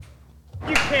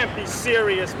You can't be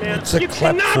serious, man. It's a You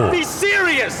clap cannot for. be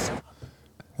serious!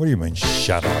 What do you mean,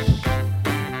 shut up?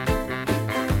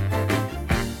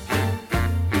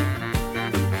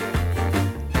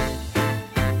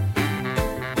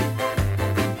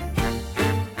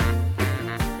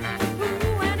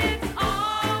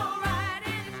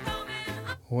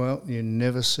 Well, you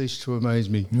never cease to amaze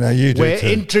me. No, you do We're too.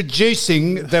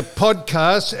 introducing the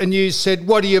podcast and you said,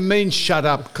 what do you mean shut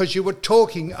up? Because you were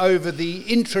talking over the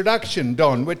introduction,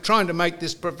 Don. We're trying to make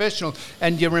this professional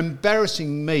and you're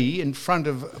embarrassing me in front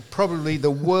of probably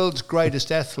the world's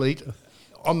greatest athlete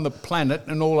on the planet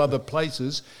and all other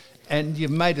places, and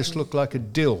you've made us look like a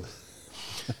dill.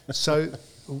 So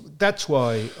that's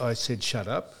why I said shut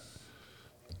up.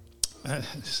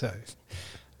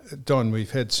 Don,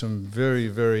 we've had some very,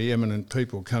 very eminent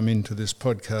people come into this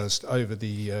podcast over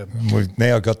the... We've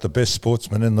now got the best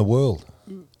sportsman in the world.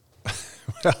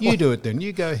 You do it then,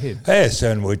 you go ahead. Yes,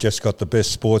 and we've just got the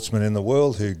best sportsman in the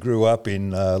world who grew up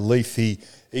in leafy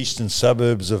eastern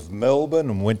suburbs of Melbourne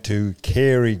and went to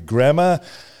Carey Grammar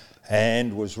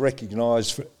and was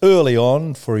recognised early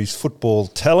on for his football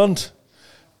talent,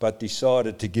 but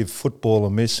decided to give football a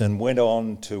miss and went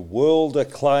on to world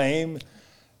acclaim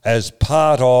as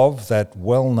part of that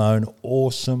well-known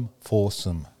Oarsome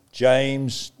Foursome,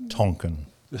 James Tomkins.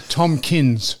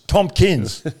 Tomkins.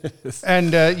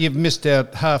 And you've missed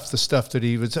out half the stuff that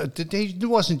he was... he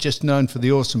wasn't just known for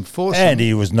the Oarsome Foursome. And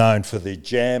he was known for the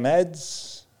jam ads.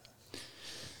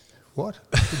 What?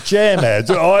 Jam ads,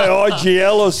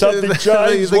 IGL or something,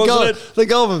 James, wasn't it? The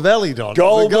Goulburn Valley, Don.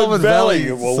 Goulburn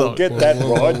Valley. Well, we'll get that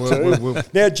right too.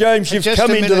 Now, James, you've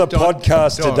come into the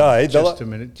podcast today. Just a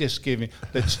minute. Just give me...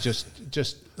 Let's just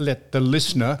let the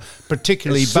listener,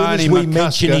 particularly as soon Barney as we McCusker,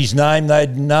 mention his name,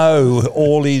 they'd know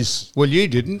all his... Well, you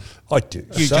didn't. I do.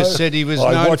 You just said he was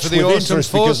known for the Oarsome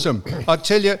Foursome. I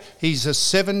tell you, he's a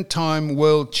 7-time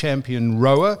world champion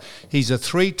rower. He's a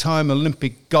 3-time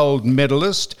Olympic gold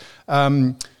medalist.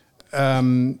 He's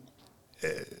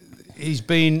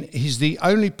the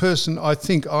only person I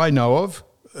think I know of,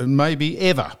 maybe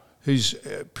ever, who's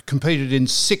competed in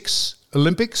 6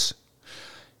 Olympics.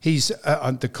 He's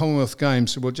at the Commonwealth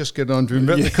Games. We'll just get on to him.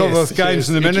 The Commonwealth Games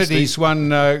in a minute. He's won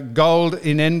gold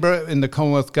in Edinburgh in the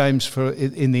Commonwealth Games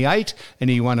in the 8, and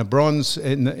he won a bronze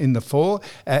in the 4.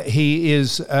 He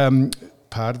is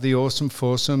part of the Oarsome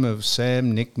Foursome of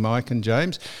Sam, Nick, Mike, and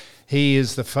James. He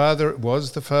is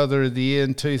was the Father of the Year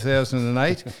in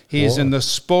 2008. He is in the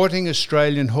Sporting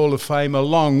Australian Hall of Fame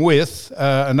along with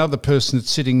another person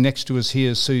that's sitting next to us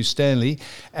here, Sue Stanley.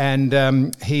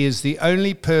 And he is the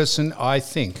only person, I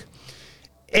think,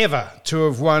 ever to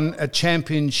have won a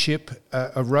championship,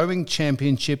 a rowing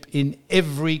championship in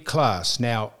every class.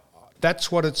 Now,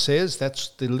 that's what it says. That's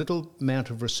the little amount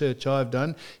of research I've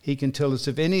done. He can tell us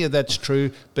if any of that's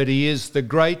true, but he is the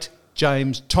great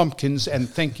James Tomkins, and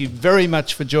thank you very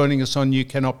much for joining us on You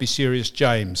Cannot Be Serious,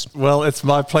 James. Well, it's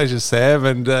my pleasure, Sam,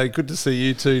 and good to see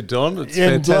you too, Don. It's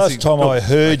fantastic. Last time I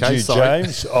heard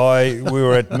James, we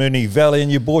were at Moonee Valley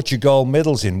and you brought your gold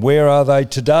medals in. Where are they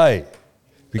today?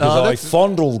 Because I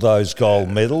fondled those gold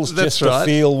medals just to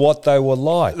feel what they were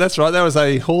like. That's right. That was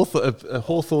a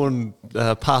Hawthorn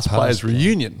past players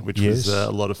reunion, which was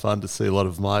a lot of fun to see a lot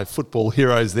of my football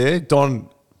heroes there, Don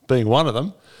being one of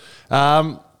them.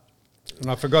 And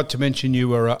I forgot to mention you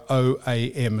were a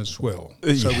OAM as well.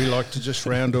 So we like to just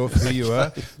round off who you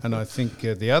are. And I think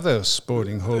the other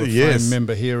Sporting Hall of Fame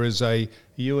member here is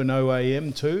you an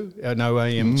OAM too? An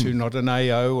OAM too, not an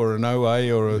AO or an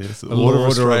OA or a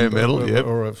Lord or a medal,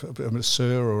 or a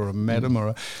Sir or a Madam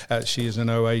or she is an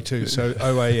OA too. So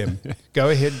OAM. Go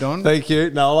ahead, Don. Thank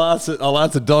you. No, I'll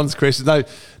answer Don's question. No,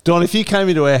 Don, if you came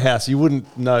into our house, you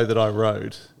wouldn't know that I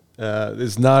rowed. I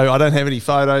don't have any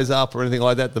photos up or anything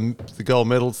like that. The gold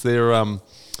medals, they're,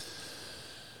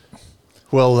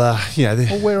 where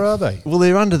are they? Well,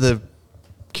 they're under the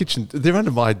kitchen. They're under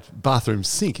my bathroom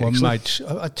sink, actually. Well, mate,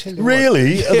 I tell you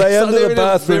really? what. Are they under the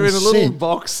bathroom sink? They're in a little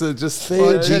box that just...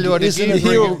 I tell you what,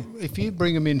 if you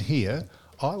bring them in here,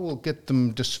 I will get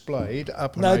them displayed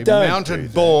up on a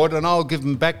mounted board and I'll give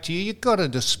them back to you. You've got to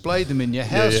display them in your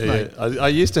house, mate. I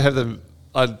used to have them...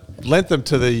 I lent them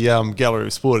to the Gallery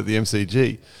of Sport at the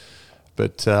MCG,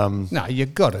 but... no,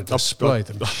 you've got to display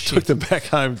them. I took them back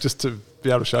home just to be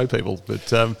able to show people,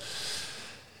 but...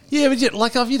 Yeah, but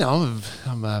like I'm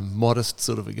a modest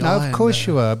sort of a guy. No, of course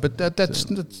you are, but that's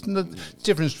the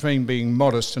difference between being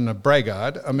modest and a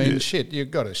braggart. I mean, shit,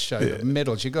 you've got to show your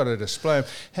medals. You've got to display them.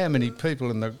 How many people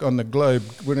on the globe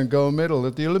win a gold medal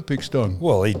at the Olympics, Don?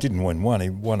 Well, he didn't win one. He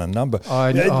won a number.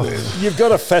 I know. You've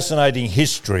got a fascinating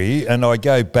history, and I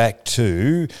go back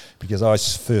to, because I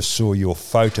first saw your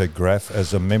photograph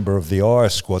as a member of the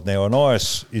Ice squad. Now, an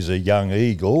Ice is a young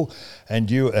eagle, and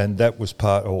that was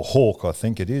part, or hawk, I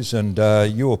think it is, and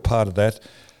you were part of that.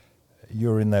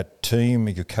 You're in that team.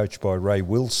 You're coached by Ray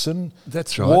Wilson.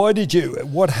 That's right.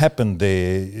 What happened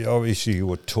there? Obviously, you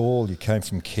were tall. You came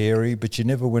from Carey, but you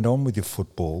never went on with your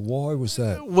football. Why was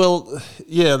that? Well,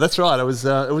 yeah, that's right. It was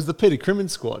the Peter Crimmin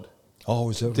squad. Oh,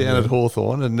 was that down at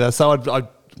Hawthorn, and so I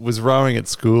was rowing at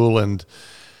school and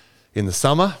in the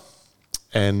summer,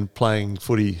 and playing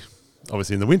footy,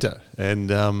 obviously in the winter,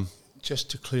 and.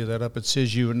 Just to clear that up, it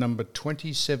says you were number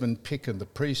 27 pick in the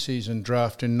pre-season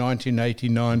draft in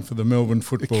 1989 for the Melbourne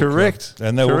Football Correct. Club.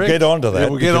 And then we'll get on to that. Yeah,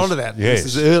 we'll get on to that. Yes.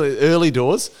 This is early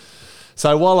doors.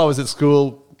 So while I was at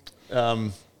school,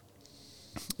 so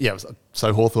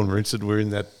Hawthorn were interested. We're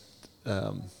in that,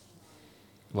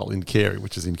 in Carey,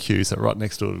 which is in Kew, so right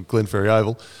next to Glenferrie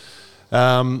Oval.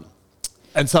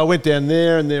 And so I went down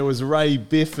there, and there was Ray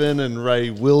Biffin and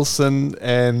Ray Wilson,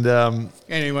 and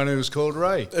anyone who was called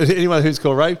Ray. Anyone who's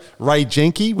called Ray. Ray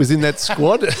Jenke was in that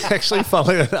squad, actually,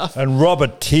 funnily enough. And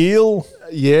Robert Teal.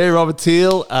 Yeah, Robert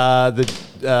Teal.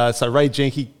 So Ray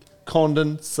Jenke,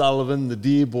 Condon, Sullivan, the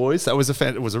Deer Boys. That was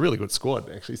it was a really good squad,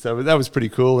 actually. So that was pretty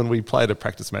cool, and we played a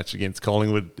practice match against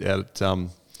Collingwood out at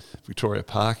Victoria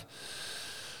Park.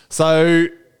 So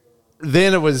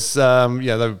then it was,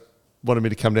 they wanted me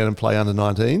to come down and play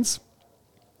under-19s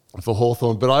for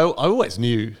Hawthorn, but I always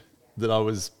knew that I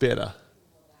was better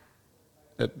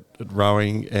at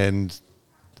rowing and...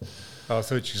 I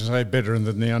thought you were going to say better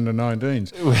than the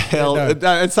under-19s. Well,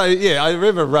 and so, I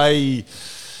remember Ray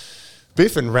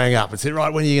Biffin rang up and said,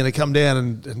 right, when are you going to come down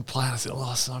and play? And I said,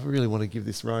 I really want to give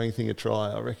this rowing thing a try.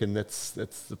 I reckon that's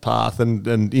the path,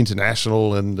 and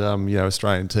international and,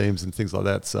 Australian teams and things like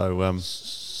that.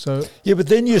 So yeah, but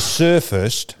then you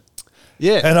surfaced...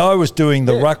 Yeah. And I was doing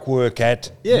the ruck work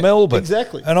at Melbourne.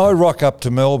 Exactly. And I rock up to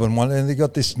Melbourne and they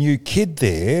got this new kid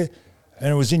there,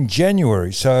 and it was in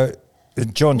January. So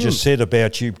John just said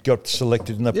about you got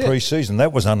selected in the pre-season.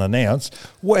 That was unannounced.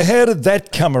 How did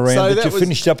that come around that you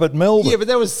finished up at Melbourne? Yeah, but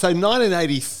that was,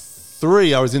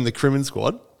 1983 I was in the Crimmin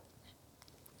squad,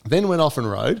 then went off and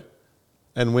rowed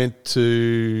and went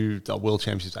to the World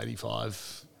Championships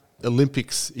 85,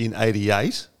 Olympics in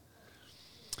 88.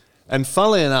 And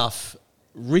funnily enough,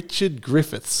 Richard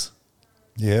Griffiths,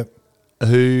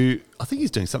 who I think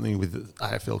he's doing something with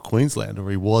AFL Queensland, or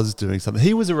he was doing something.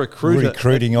 He was a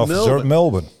recruiting officer at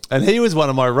Melbourne, and he was one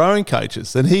of my rowing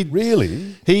coaches. And he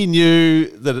knew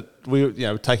that we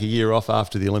would take a year off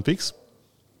after the Olympics,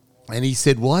 and he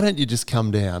said, "Why don't you just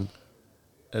come down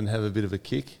and have a bit of a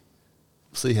kick,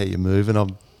 see how you move, and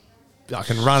I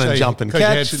can run and jump and catch."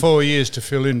 You had 4 years to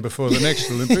fill in before the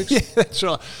next Olympics. Yeah, that's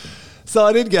right. So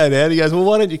I did go down. He goes, well,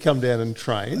 why don't you come down and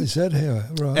train? Is that how?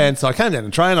 Right. And so I came down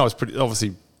and trained. I was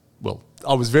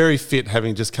I was very fit,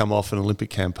 having just come off an Olympic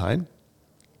campaign.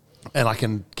 And I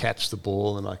can catch the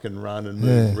ball and I can run and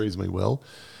move reasonably well.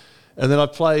 And then I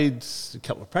played a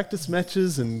couple of practice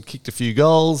matches and kicked a few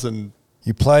goals. And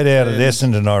you played out at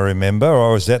Essendon, I remember.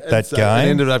 I was at that game. I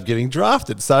ended up getting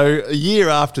drafted. So a year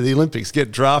after the Olympics,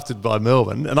 get drafted by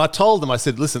Melbourne. And I told them, I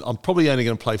said, listen, I'm probably only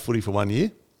going to play footy for 1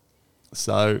 year.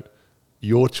 So...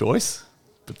 your choice,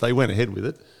 but they went ahead with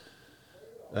it.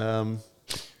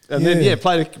 Then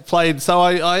played. So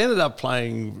I ended up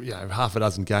playing half a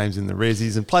dozen games in the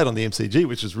Resies and played on the MCG,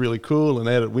 which was really cool, and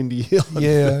out at Windy Hill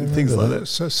and things like that.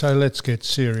 So let's get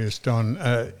serious, Don.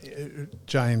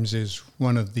 James is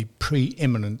one of the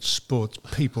preeminent sports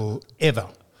people ever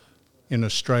in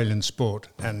Australian sport,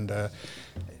 and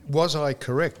was I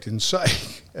correct in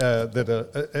saying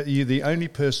that you're the only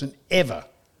person ever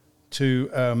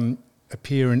to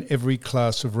appear in every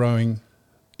class of rowing?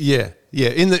 Yeah,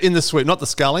 in the sweep, not the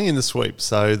sculling, in the sweep.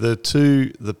 So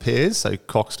the pairs, so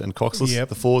coxed and coxless,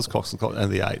 the fours, coxed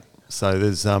and the 8. So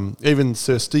there's even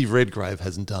Sir Steve Redgrave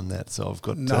hasn't done that. So I've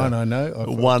got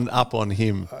one up on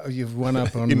him. You've one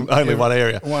up on in only one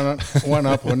area. One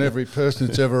up on every person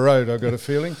that's ever rowed. I've got a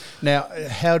feeling. Now,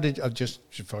 how did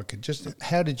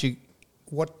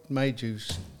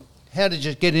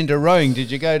you get into rowing? Did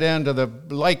you go down to the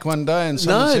lake one day and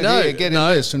someone said, "Here, get in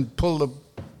this," and pull the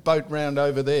boat round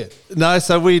over there? No,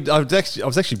 so I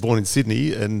was actually born in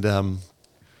Sydney and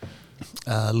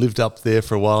lived up there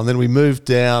for a while, and then we moved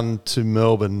down to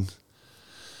Melbourne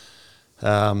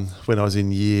when I was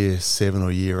in year 7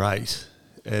 or year 8,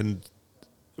 and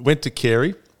went to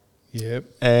Carey. Yep.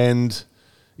 And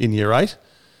in year 8,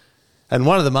 and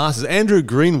one of the masters, Andrew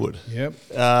Greenwood, Yep.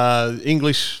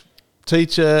 English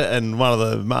teacher, and one of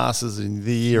the masters in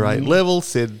the year 8 level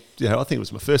said, I think it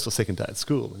was my first or second day at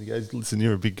school, and he goes, "Listen,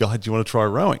 you're a big guy. Do you want to try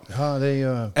rowing?" Oh, there you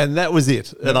are. And that was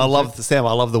it. And I love Sam.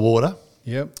 I love the water.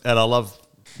 Yep. And I love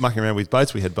mucking around with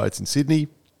boats. We had boats in Sydney.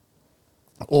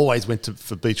 Always went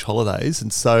for beach holidays,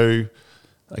 and so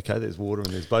okay, there's water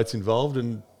and there's boats involved,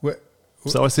 and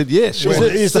so I said, "Yeah, sure."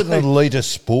 Is it an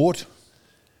elitist sport?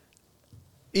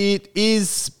 It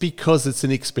is, because it's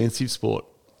an expensive sport.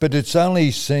 But it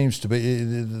only seems to be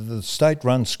the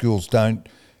state-run schools don't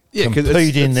 'cause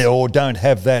compete in there or don't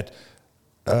have that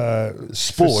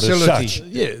sport Facility. as such.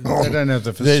 Yeah, They don't have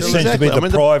the There facility. seems to be Exactly. the I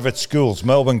mean, private schools,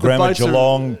 Melbourne Grammar, boats are-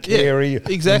 Geelong, Carey,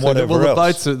 exactly. and whatever Well,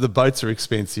 else. the boats are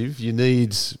expensive. You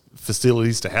need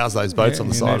facilities to house those boats on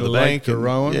the you side need of the a lake bank. to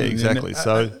row on, Yeah, and exactly. then,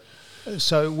 So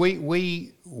So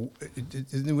when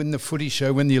the footy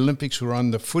show, when the Olympics were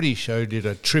on, the footy show did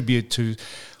a tribute to.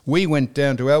 We went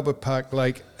down to Albert Park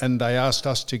Lake and they asked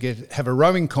us to have a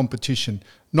rowing competition.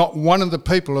 Not one of the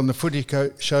people on the footy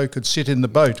show could sit in the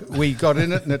boat. We got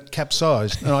in it and it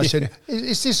capsized. And I said,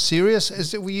 "Is this serious?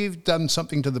 You've done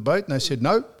something to the boat?" And they said,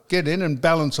 "No, get in and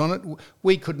balance on it."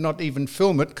 We could not even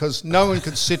film it because no one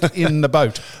could sit in the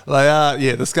boat. they are,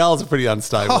 the sculls are pretty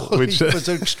unstable. It was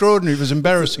extraordinary. It was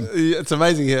embarrassing. It's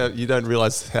amazing how you don't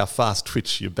realise how fast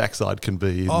twitch your backside can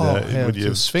be. When you're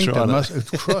the sphincter trying to-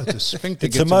 the sphincter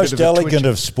It's gets the a bit most of a elegant twitch.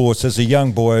 of sports. As a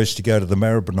young boy, I used to go to the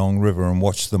Maribyrnong River and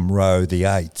watch them row the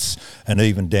eights and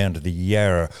even down to the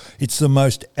Yarra. It's the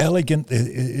most elegant.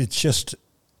 It's just,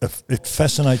 it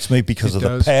fascinates me because It of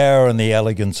does. the power and the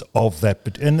elegance of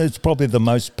that. And it's probably the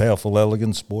most powerful,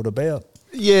 elegant sport about.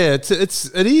 Yeah, it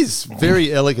is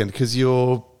very elegant because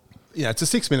it's a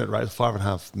 6-minute race,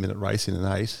 5.5 minute race in an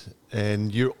 8,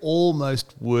 and you're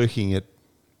almost working at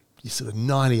your sort of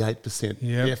 98%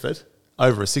 Yep. effort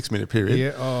over a 6-minute period.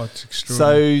 Yeah, it's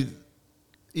extraordinary.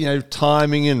 So,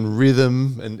 timing and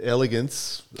rhythm and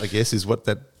elegance, I guess, is what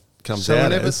that comes So out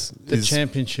whenever as. the is-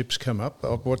 championships come up,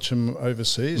 I watch them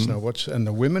overseas, and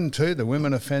the women too. The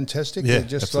women are fantastic. Yeah, They're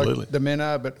just absolutely. like the men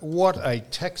are. But what a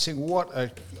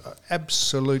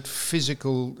absolute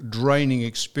physical draining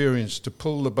experience to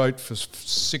pull the boat for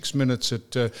 6 minutes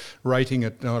at rating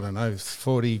at, I don't know,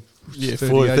 40. Yeah,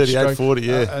 38, stroke, 40,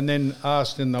 yeah. and then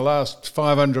asked in the last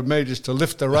 500 metres to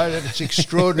lift the rate. It's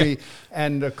extraordinary.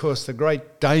 And of course, the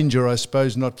great danger, I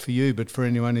suppose, not for you, but for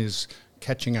anyone, is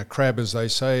catching a crab, as they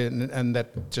say, and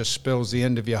that just spells the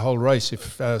end of your whole race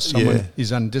if someone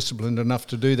is undisciplined enough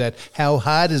to do that. How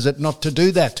hard is it not to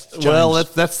do that, James? Well,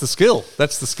 that's the skill.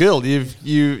 That's the skill.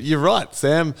 You're right,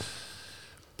 Sam.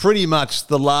 Pretty much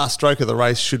the last stroke of the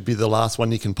race should be the last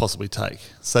one you can possibly take.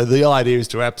 So the idea is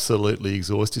to absolutely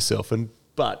exhaust yourself,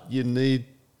 but you need,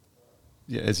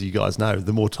 as you guys know,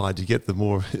 the more tired you get, the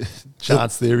more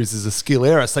chance there is a skill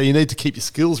error. So you need to keep your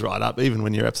skills right up, even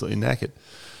when you're absolutely knackered.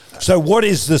 So what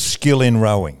is the skill in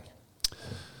rowing?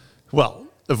 Well,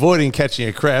 avoiding catching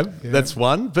a crab, that's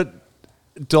one. But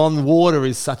Don, water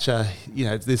is such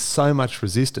there's so much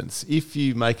resistance. If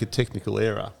you make a technical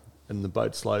error and the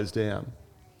boat slows down,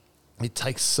 it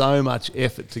takes so much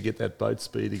effort to get that boat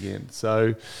speed again.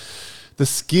 So the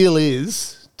skill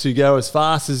is to go as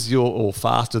fast as or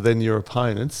faster than your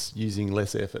opponents using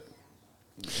less effort.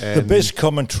 The best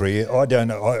commentary, I don't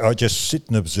know, I just sit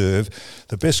and observe.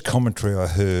 The best commentary I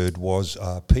heard was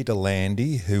Peter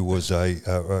Landy, who was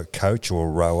a coach or a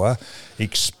rower,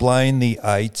 explain the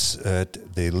eights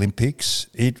at the Olympics.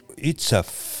 It's a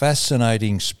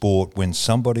fascinating sport when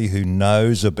somebody who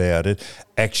knows about it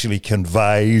actually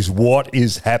conveys what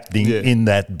is happening in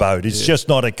that boat. It's just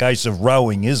not a case of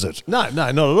rowing, is it? No, not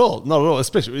at all. Not at all.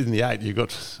 Especially in the 8, you've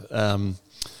got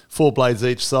 4 blades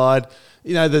each side.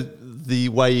 The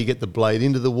way you get the blade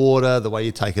into the water, the way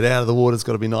you take it out of the water, it's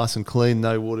got to be nice and clean,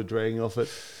 no water dragging off it.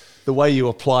 The way you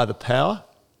apply the power,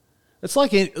 it's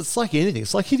like anything.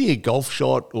 It's like hitting a golf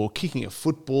shot or kicking a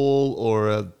football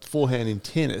or a forehand in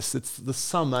tennis. It's the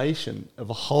summation of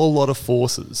a whole lot of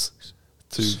forces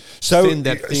to send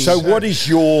that thing. So what is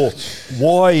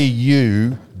why are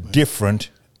you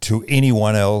different to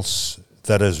anyone else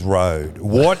that has rowed?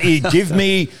 Give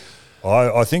me...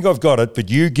 I think I've got it, but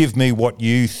you give me what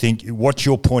you think. What's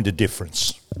your point of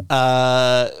difference?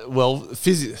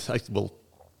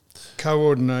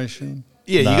 Coordination.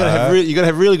 Yeah, you got to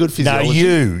have really good physiology.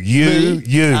 No,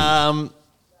 you.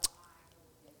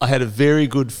 I had a very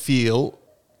good feel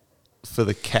for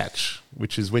the catch,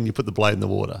 which is when you put the blade in the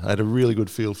water. I had a really good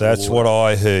feel for That's the water. what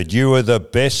I heard. You were the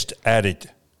best at it.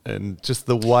 and just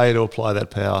the way to apply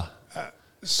that power.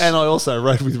 And I also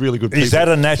rode with really good people. Is that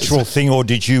a natural thing, or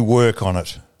did you work on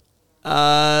it?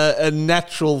 A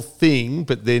natural thing,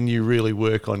 but then you really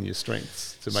work on your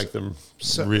strengths to make them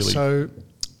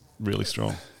really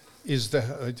strong. Is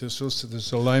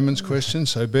there's a layman's question,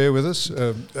 so bear with us.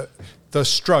 The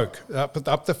stroke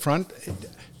up the front.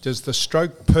 Does the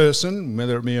stroke person,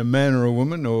 whether it be a man or a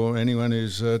woman or anyone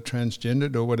who's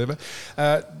transgendered or whatever,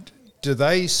 do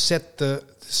they set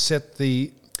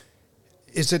the?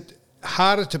 Is it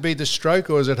harder to be the stroke,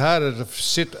 or is it harder to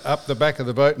sit up the back of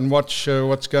the boat and watch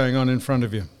what's going on in front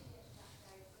of you?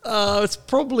 It's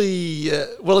probably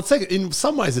it's in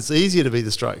some ways it's easier to be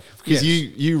the stroke because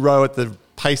Yes. you row at the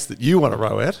pace that you want to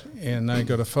row at, And they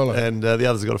got to follow. and the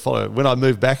others have got to follow. When I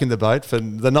moved back in the boat for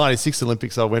the '96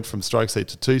 Olympics, I went from stroke seat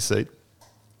to two seat,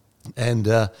 and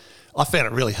I found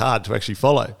it really hard to actually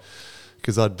follow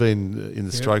because I'd been in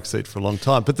the stroke seat for a long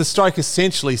time. But the stroke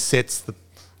essentially sets the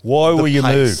Why the were you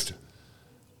pace.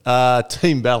 moved?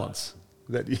 Team balance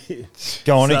that year.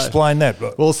 Go on, So- explain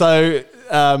that. Well, so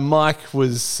Mike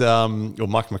was,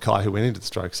 Mike Mackay, who went into the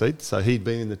stroke seat. So he'd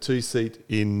been in the two seat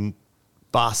in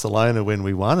Barcelona when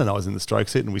we won, and I was in the stroke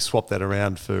seat, and we swapped that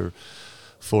around for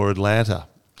Atlanta.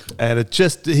 And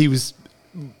he was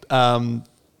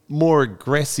more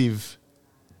aggressive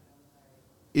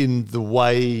in the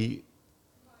way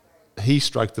he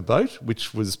stroked the boat,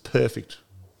 which was perfect.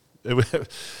 It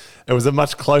was a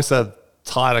much closer,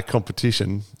 tighter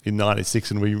competition in '96,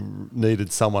 and we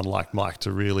needed someone like Mike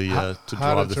to really to drive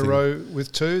Harder the to thing. row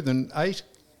with two than eight?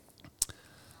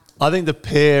 I think the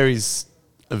pair is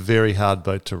a very hard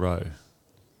boat to row.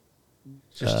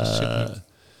 Just to sit with.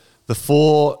 The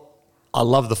four, I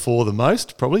love the four the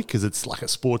most, probably because it's like a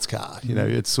sports car. You know,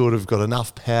 it's sort of got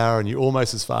enough power, and you're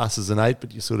almost as fast as an eight,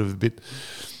 but you're sort of a bit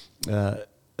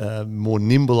more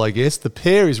nimble, I guess. The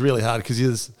pair is really hard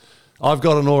because I've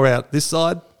got an oar out this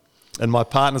side, and my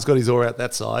partner's got his oar out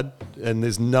that side, and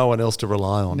there's no one else to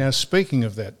rely on. Now, speaking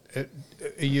of that,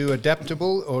 are you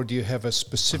adaptable, or do you have a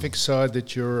specific side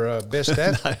that you're best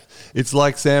at? No, it's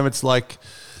like, Sam, it's like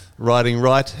riding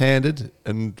right-handed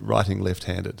and writing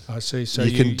left-handed. I see. So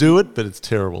you can do it, but it's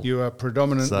terrible. You are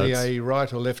predominantly So a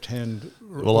right or left hand.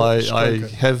 Well, I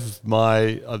have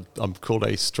I'm called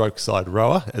a stroke side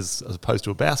rower as opposed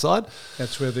to a bow side.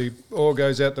 That's where the oar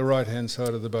goes out the right hand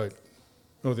side of the boat,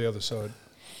 or the other side,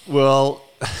 Well,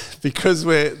 because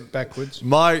we're backwards.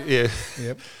 Yep,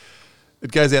 Yep.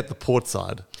 it goes out the port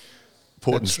side,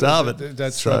 port and starboard.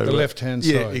 That's right, the left-hand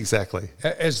Yeah, side. exactly.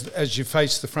 As you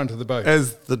face the front of the boat.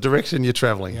 As the direction you're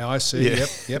travelling. Yeah, I see. Yeah.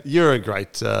 Yep. You're a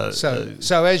great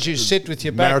So as you sit with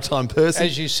your back, maritime person.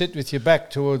 as you sit with your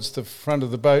back towards the front of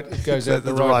the boat, it goes out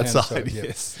the right side. Yep.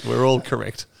 Yes, we're all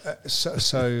correct.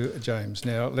 So James,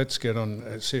 now let's get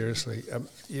on seriously.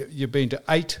 You've been to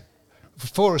 8.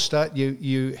 For a start,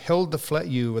 you held the flag.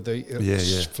 You were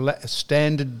the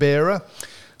standard bearer.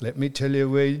 Let me tell you,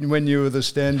 when you were the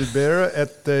standard bearer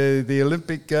at the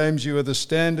Olympic Games, you were the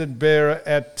standard bearer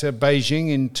at Beijing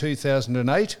in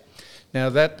 2008. Now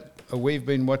we've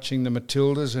been watching the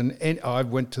Matildas, and I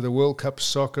went to the World Cup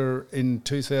soccer in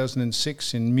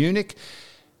 2006 in Munich.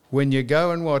 When you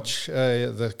go and watch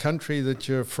the country that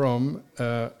you're from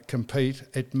compete,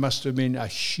 it must have been a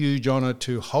huge honour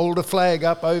to hold a flag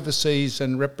up overseas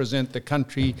and represent the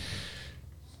country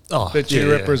that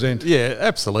you represent. Yeah,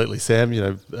 absolutely, Sam. You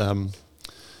know,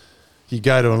 you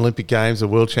go to an Olympic Games or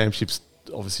World Championships,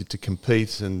 obviously to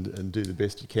compete and do the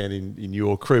best you can in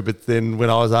your crew. But then when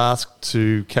I was asked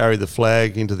to carry the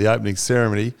flag into the opening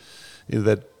ceremony in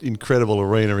that incredible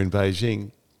arena in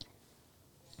Beijing,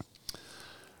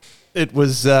 it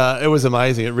was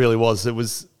amazing. It really was. It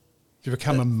was. You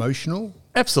become emotional?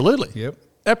 Absolutely. Yep.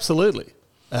 Absolutely.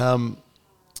 I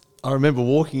remember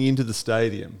walking into the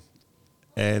stadium,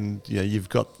 and you've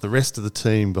got the rest of the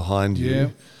team behind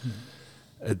you.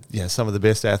 Yeah. Some of the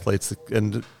best athletes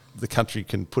and the country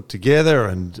can put together,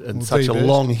 and such a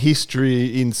long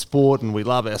history in sport, and we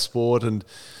love our sport. And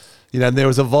and there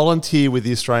was a volunteer with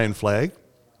the Australian flag.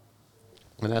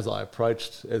 And as I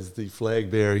approached as the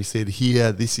flag bearer, he said,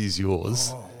 "Here, this is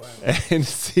yours." Oh, wow. And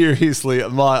seriously,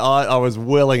 I was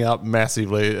welling up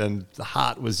massively, and the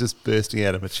heart was just bursting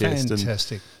out of my chest.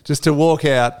 Fantastic. And just to walk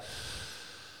out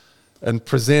and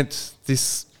present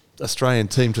this Australian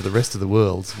team to the rest of the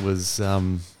world was,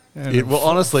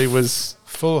 honestly was...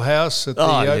 Full house at the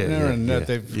opener,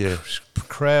 the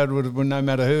crowd would have, no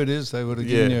matter who it is, they would have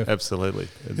given you. Absolutely.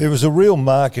 It was a real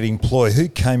marketing ploy. Who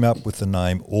came up with the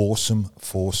name Oarsome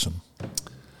Foursome?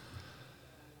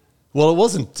 Well,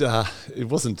 it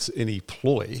wasn't any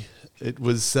ploy. It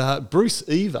was Bruce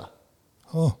Eva,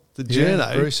 the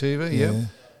journo. Bruce Eva, yeah.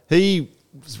 He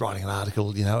was writing an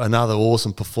article, another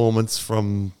awesome performance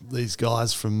from these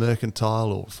guys from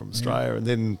Mercantile or from Australia, and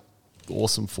then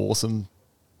Oarsome Foursome.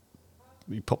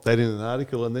 We popped that in an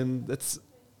article, and then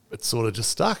it sort of just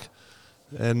stuck.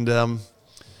 And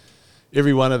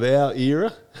every one of our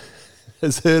era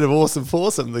has heard of Oarsome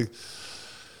Foursome.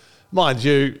 Mind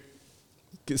you,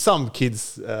 some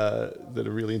kids that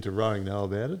are really into rowing know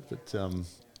about it, but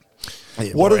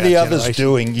what are the others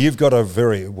doing? You've got a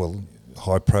very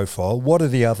high profile. What are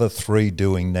the other three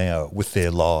doing now with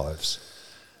their lives?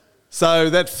 So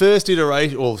that first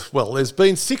iteration, there's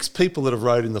been 6 people that have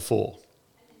rowed in the 4.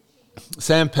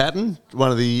 Sam Patton,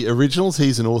 one of the originals,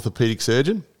 he's an orthopaedic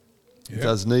surgeon. He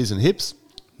does knees and hips.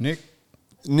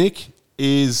 Nick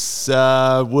is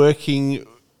working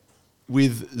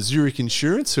with Zurich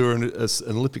Insurance, who are an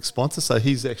Olympic sponsor, so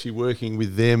he's actually working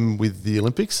with them with the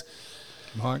Olympics.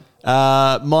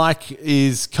 Mike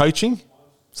is coaching.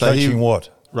 So coaching what?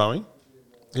 Rowing.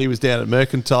 He was down at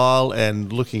Mercantile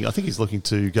and I think he's looking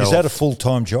to go. Is that a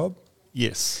full-time job?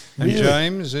 Yes. And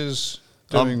James is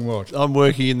doing what? I'm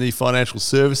working in the financial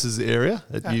services area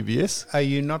at UBS. Are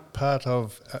you not part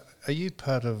of? Are you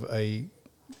part of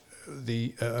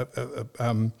the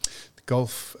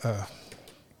golf?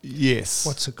 Yes.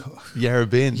 What's it called? Yarra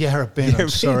Bend. Yarra Bend. I'm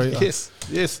sorry. Yes.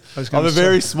 I'm a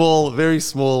very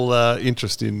small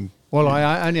interest in. Well,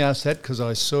 I only asked that because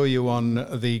I saw you on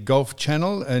the Golf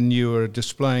Channel and you were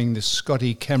displaying this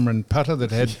Scotty Cameron putter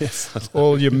that had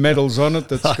all your medals on it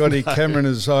that Scotty Cameron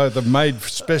has either made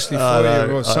especially for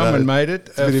you or someone made it.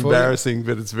 It's a bit embarrassing,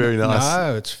 but it's very nice.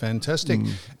 No, it's fantastic.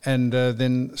 And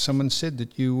then someone said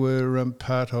that you were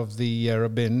part of the Yarra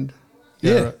Bend.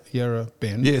 Yarra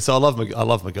Bend. Yeah, so I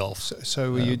love my golf.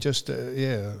 So were you just,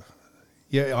 Yeah,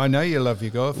 I know you love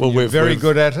your golf. Well, you're very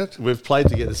good at it. We've played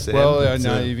together, Sam. Well, I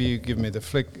know you give me the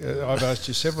flick. I've asked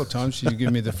you several times. You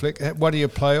give me the flick. What do you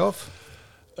play off?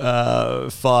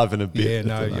 5 and a bit.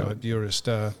 Yeah, no, you're a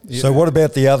star. So what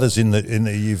about the others in the?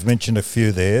 You've mentioned a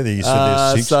few there. You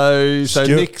said there's 6. So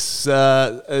Nick's.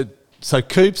 So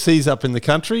Coops, he's up in the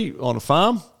country on a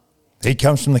farm. He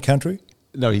comes from the country?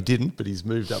 No, he didn't, but he's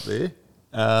moved up there.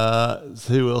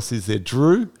 Who else is there?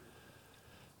 Drew.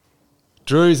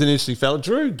 Drew's an interesting fellow.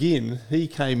 Drew Ginn, he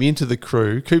came into the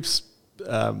crew. Coops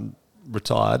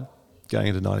retired going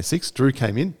into 96. Drew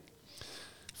came in.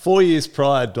 4 years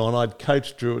prior, Don, I'd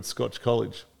coached Drew at Scotch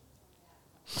College.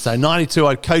 So 92,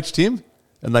 I'd coached him,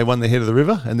 and they won the Head of the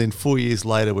River. And then 4 years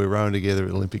later, we're rowing together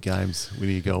at Olympic Games,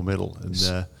 winning a gold medal. And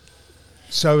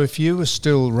so if you were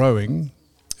still rowing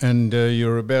and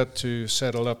you're about to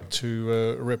saddle up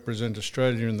to represent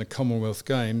Australia in the Commonwealth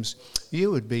Games, you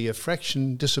would be a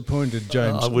fraction disappointed,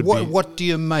 James. What do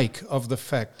you make of the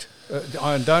fact?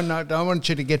 I don't want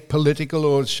you to get political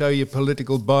or show your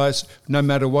political bias, no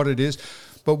matter what it is.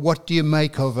 But what do you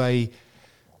make of a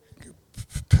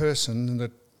person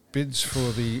that bids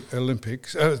for the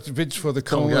Olympics, bids for the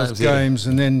Commonwealth Games,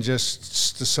 and then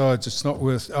just decides it's not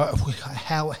worth? How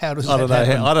does that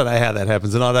happen? I don't know how that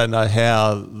happens, and I don't know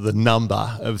how the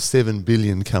number of $7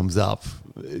 billion comes up.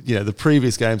 You know, the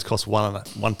previous games cost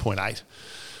 1.8,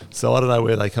 so I don't know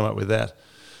where they come up with that.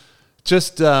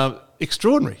 Just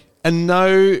extraordinary, and no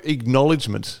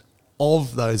acknowledgement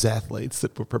of those athletes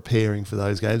that were preparing for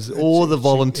those games, or the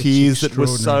volunteers that were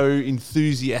so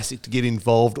enthusiastic to get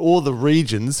involved, or the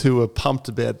regions who were pumped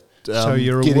about. So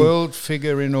you're a world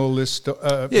figure in all this.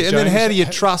 And then how do you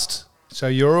trust? So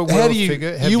you're a world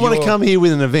figure. You want to come here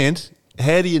with an event?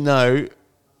 How do you know?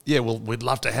 Yeah, well, we'd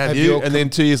love to have you. And then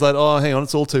 2 years later, oh, hang on,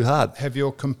 it's all too hard. Have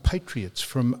your compatriots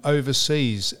from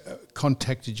overseas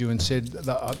contacted you and said,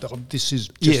 "This is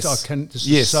just this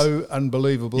is so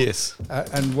unbelievable"? Yes.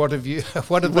 And what have you?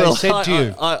 What have they said to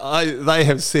you? They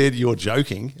have said you're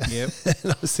joking. Yep.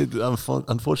 And I said,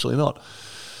 unfortunately not.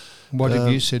 What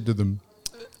have you said to them?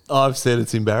 I've said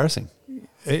it's embarrassing.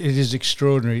 It is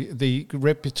extraordinary. The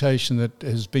reputation that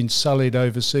has been sullied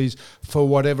overseas for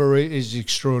whatever is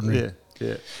extraordinary. Yeah.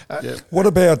 Yeah. What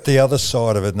about the other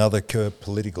side of it, another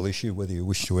political issue, whether you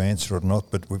wish to answer it or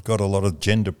not, but we've got a lot of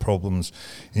gender problems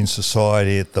in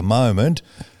society at the moment,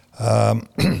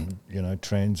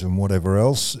 trans and whatever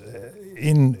else.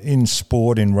 In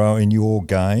sport, in your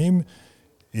game,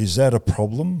 is that a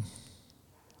problem?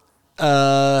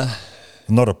 Not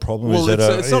a problem. Well,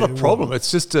 it's not a problem. It's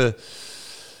just the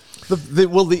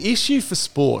issue for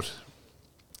sport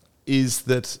is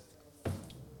that,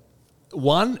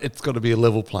 one, it's got to be a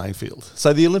level playing field.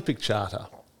 So the Olympic Charter,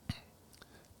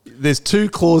 there's 2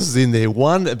 clauses in there.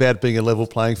 One about being a level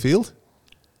playing field,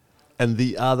 and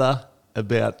the other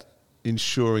about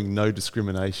ensuring no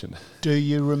discrimination. Do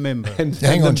you remember?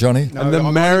 Hang on, Johnny. And the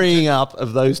marrying up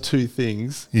of those 2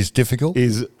 things is difficult.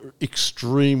 Is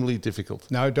extremely difficult.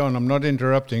 No, Don, I'm not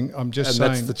interrupting. I'm just And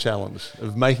saying. that's the challenge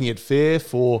of making it fair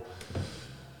for,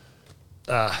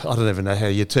 I don't even know how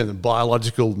you term them,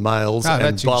 biological males No, and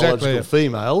that's biological exactly it.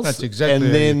 females. That's exactly and how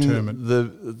you then term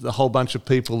it. the whole bunch of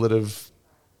people that have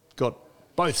got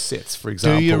both sets, for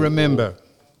example. Do you remember?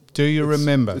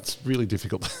 It's really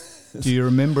difficult. Do you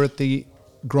remember at the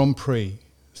Grand Prix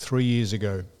 3 years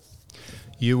ago?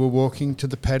 You were walking to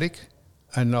the paddock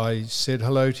and I said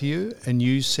hello to you and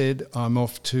you said, I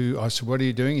said, what are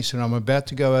you doing? He said, I'm about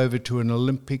to go over to an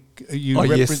Olympic,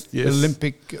 Yes.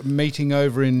 Olympic meeting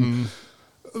over in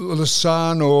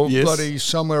Lausanne or Yes. bloody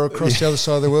somewhere across the other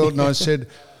side of the world. And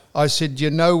I said, you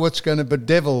know what's going to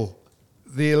bedevil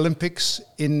the Olympics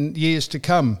in years to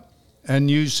come?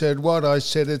 And you said, what? I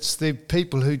said, it's the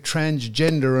people who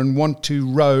transgender and want to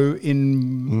row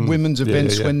in women's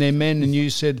events when they're men. And you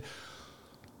said,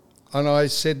 and I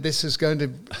said, this is going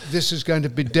to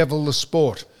bedevil the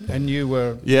sport. And you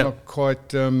were not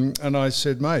quite, and I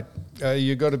said, mate,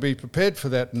 you got to be prepared for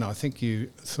that. And I think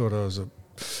you thought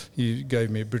you gave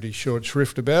me a pretty short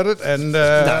shrift about it. And No,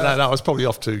 I was probably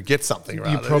off to get something, rather.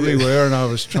 you probably were, and I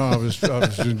was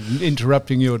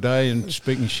interrupting your day and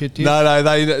speaking shit to you.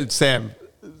 No, Sam,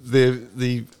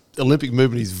 the Olympic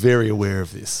movement is very aware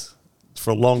of this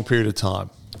for a long period of time.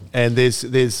 And there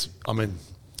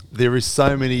is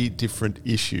so many different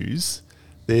issues.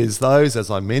 There's those,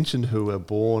 as I mentioned, who are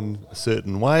born a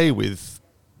certain way with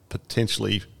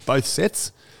potentially both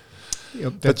sets. Yep,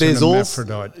 But that's there's an also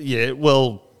hermaphrodite.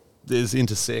 there's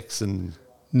intersex and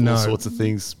No. all sorts of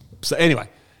things. So anyway,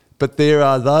 but there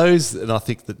are those, and I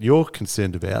think that you're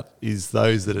concerned about, is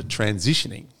those that are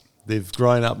transitioning. They've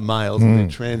grown up males and they're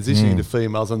transitioning to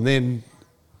females, and then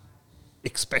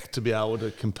expect to be able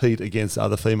to compete against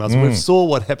other females. We saw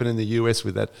what happened in the US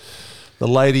with that. The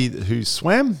lady who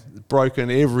swam,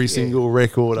 broken every single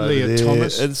record over Leah there.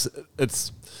 Thomas.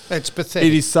 It's pathetic.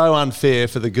 it is so unfair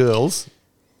for the girls,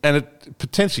 and it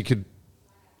potentially could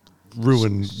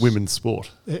ruin women's sport.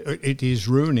 It is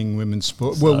ruining women's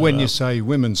sport. Well, when you say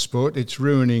women's sport, it's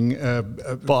ruining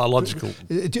Biological.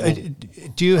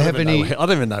 Do you have any? I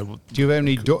don't even know. Do you have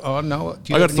any? Oh no.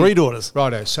 I got three daughters.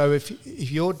 Righto. So if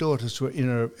your daughters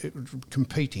were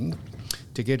competing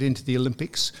to get into the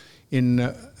Olympics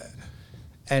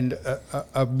and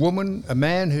a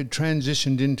man who'd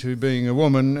transitioned into being a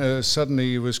woman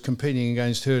suddenly was competing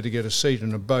against her to get a seat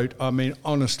in a boat. I mean,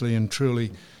 honestly and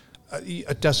truly,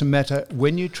 it doesn't matter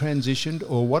when you transitioned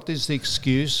or what is the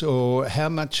excuse or how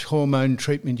much hormone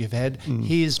treatment you've had.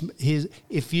 Here's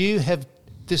if you have.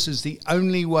 This is the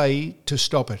only way to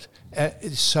stop it.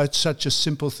 It's such a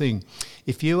simple thing.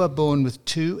 If you are born with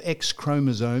two X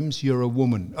chromosomes, you're a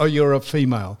woman, or you're a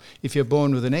female. If you're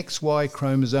born with an XY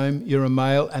chromosome, you're a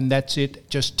male, and that's it.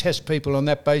 Just test people on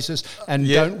that basis, and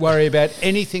don't worry about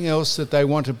anything else that they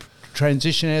want to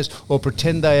transition as or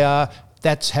pretend they are.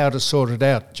 That's how to sort it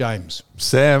out, James.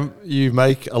 Sam, you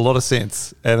make a lot of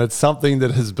sense, and it's something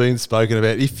that has been spoken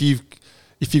about. If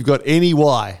you've got any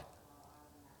Y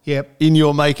in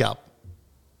your makeup,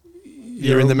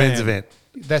 you're in the men's event.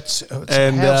 How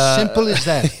simple is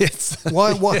that?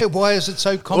 Why is it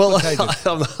so complicated?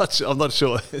 Well, I'm not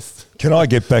sure. Can I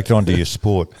get back onto your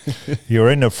sport? You're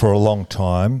in it for a long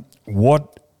time.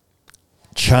 What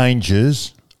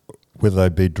changes, whether they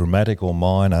be dramatic or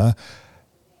minor,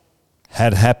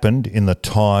 had happened in the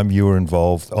time you were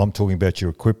involved? I'm talking about your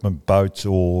equipment, boats,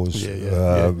 oars,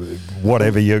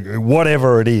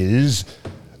 whatever it is,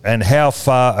 and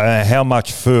how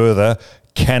much further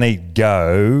can it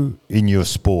go in your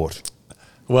sport?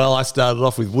 Well, I started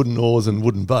off with wooden oars and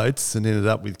wooden boats and ended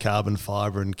up with carbon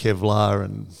fibre and Kevlar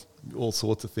and all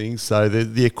sorts of things. So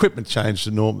the equipment changed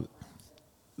enormously.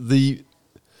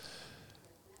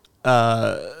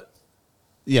 What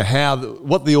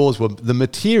the oars were, the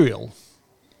material,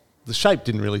 the shape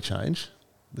didn't really change.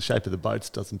 The shape of the boats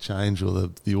doesn't change, or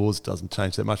the oars doesn't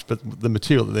change that much, but the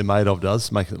material that they're made of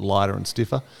does, making it lighter and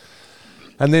stiffer.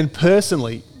 And then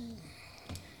personally,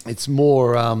 it's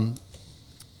more, and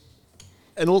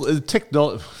all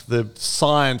the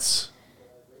science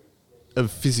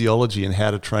of physiology and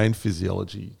how to train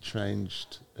physiology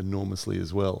changed enormously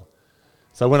as well.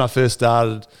 So when I first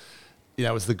started,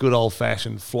 it was the good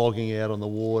old-fashioned flogging out on the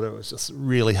water. It was just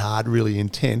really hard, really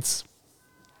intense.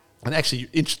 And actually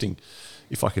interesting,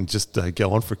 if I can just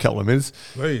go on for a couple of minutes.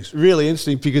 Please. Really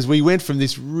interesting because we went from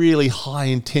this really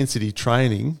high-intensity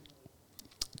training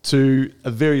to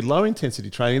a very low-intensity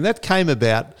training. And that came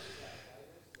about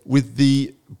with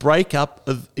the breakup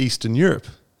of Eastern Europe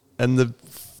and the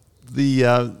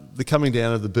coming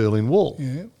down of the Berlin Wall.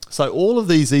 Yeah. So all of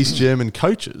these East German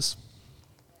coaches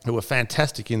who were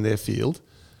fantastic in their field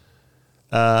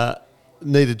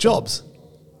needed jobs.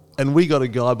 And we got a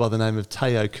guy by the name of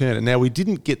Teo Kerner. Now, we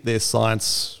didn't get their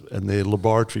science and their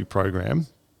laboratory program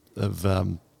of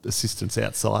assistance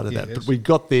outside of that, Yes. but we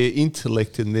got their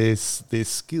intellect and their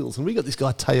skills. And we got this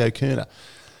guy, Teo Kerner.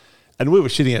 And we were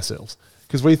shitting ourselves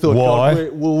because we thought, Why?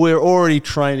 God, we're already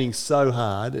training so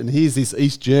hard, and here's this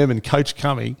East German coach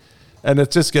coming, and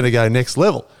it's just going to go next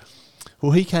level.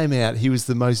 Well, he came out. He was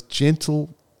the most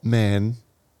gentle man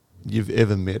you've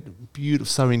ever met. Beautiful,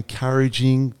 so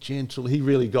encouraging, gentle. He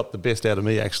really got the best out of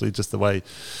me, actually, just the way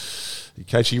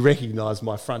he recognised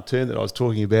my front turn that I was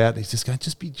talking about. He's just going,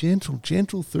 just be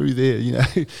gentle through there, you know.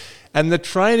 And the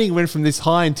training went from this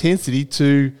high intensity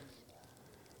to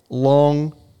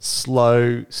long,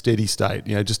 slow, steady state,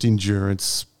 you know, just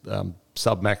endurance,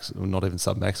 sub-maximal, not even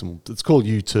sub-maximal. It's called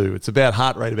U2. It's about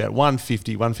heart rate about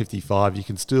 150, 155. You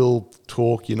can still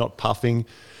talk, you're not puffing,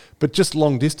 but just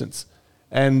long distance.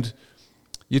 And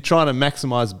you're trying to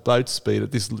maximise boat speed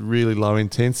at this really low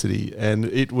intensity, and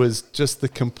it was just the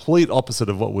complete opposite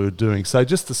of what we were doing. So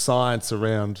just the science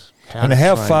around how to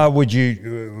how train. far would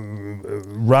you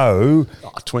row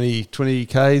 20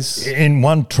 Ks. in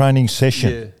one training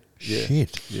session? Yeah.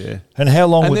 Shit. Yeah. And how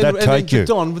long would that and take you?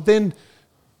 Don, but then,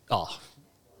 I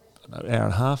don't know, hour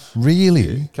and a half. Really?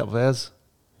 Yeah, a couple of hours.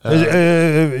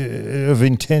 Of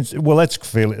intense. Well,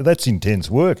 that's intense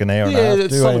work. An hour and a half.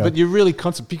 It's solid, but you're really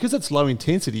because it's low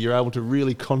intensity. You're able to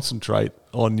really concentrate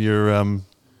on your.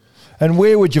 And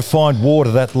where would you find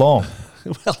water that long?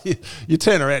 Well, you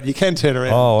turn around. You can turn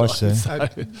around. Oh, I see.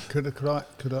 Could I?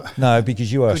 No,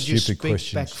 because you ask Could you stupid speak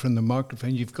questions. back from the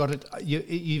microphone? You've got it.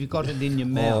 You've got it in your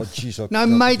Oh, mouth. jeez, I No, could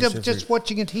not mate, do I'm this just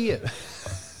watching it here.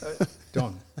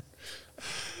 Don,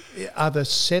 are there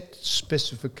set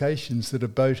specifications that a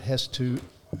boat has to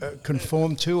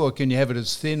conform to, or can you have it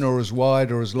as thin or as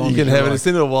wide or as long? You can as have it like? as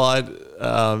thin or wide.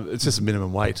 It's just a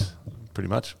minimum weight, pretty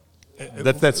much.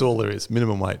 That's all there is.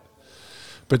 Minimum weight.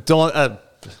 But Don,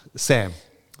 Sam,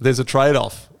 there's a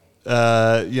trade-off.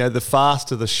 The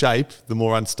faster the shape, the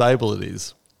more unstable it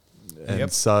is.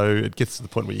 And so it gets to the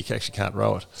point where you actually can't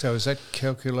row it. So is that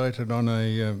calculated on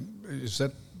a? Is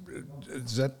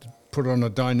that put on a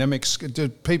dynamic? Do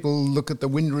people look at the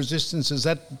wind resistance? Is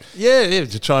that? Yeah. You're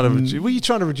trying to you're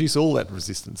trying to reduce all that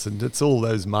resistance, and it's all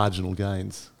those marginal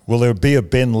gains. Will there be a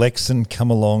Ben Lexon come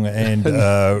along and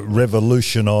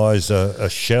revolutionise a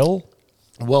shell?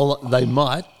 Well, they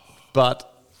might, but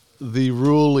the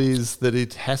rule is that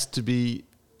it has to be.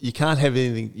 You can't have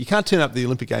anything. You can't turn up the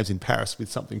Olympic Games in Paris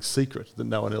with something secret that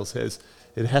no one else has.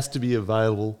 It has to be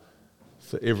available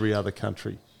for every other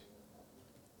country.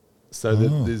 So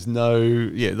that there's no.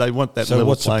 Yeah, they want that. So level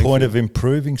what's the playing point field. of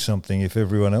improving something if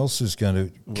everyone else is going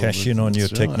to cash in on your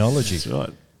That's right. technology? That's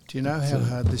right. Do you know how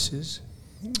hard this is?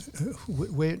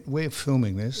 We're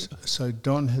filming this, so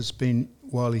Don has been,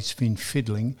 while he's been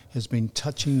fiddling, has been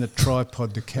touching the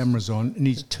tripod the camera's on, and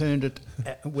he's turned it.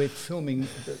 We're filming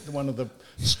one of the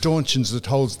stanchions that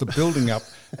holds the building up,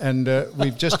 and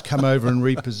we've just come over and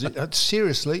repositioned.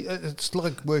 Seriously, it's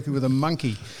like working with a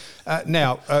monkey.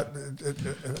 Now,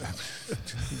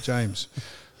 James.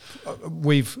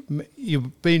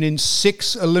 You've been in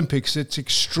 6 Olympics. It's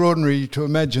extraordinary to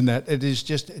imagine that. It is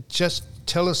just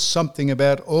tell us something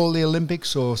about all the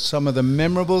Olympics, or some of the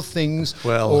memorable things,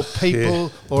 or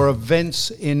people, or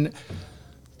events in.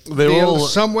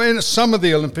 Somewhere in some of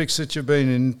the Olympics that you've been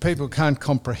in. People can't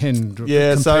comprehend.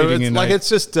 Yeah, so competing it's in like a- it's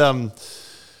just the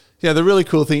really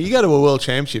cool thing. You go to a World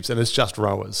Championships and it's just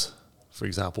rowers, for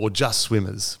example, or just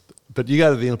swimmers. But you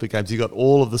go to the Olympic Games, you got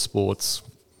all of the sports.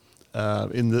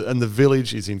 And the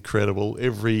village is incredible.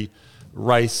 Every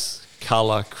race,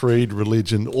 colour, creed,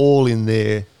 religion, all in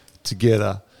there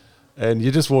together. And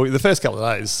you just walk. The first couple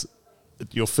of days,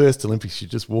 at your first Olympics, you're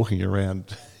just walking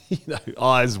around,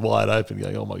 eyes wide open,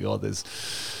 going, "Oh my God, there's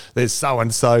so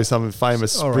and so, some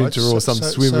famous sprinter or some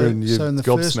swimmer," and you're So in the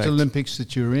gobsmacked. first Olympics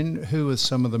that you're in, who were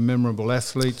some of the memorable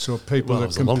athletes or people Well, it that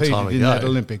was a long competed time in ago. that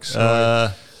Olympics?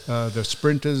 The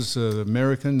sprinters, the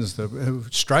Americans, the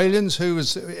Australians. Who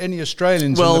was any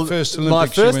Australians in the first Olympics? My you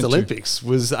first went Olympics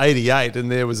was '88,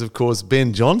 and there was, of course,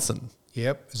 Ben Johnson. to?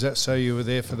 Yep. Is that so? You were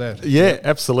there for that? Yeah,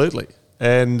 absolutely.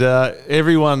 And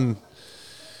everyone,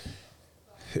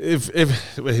 if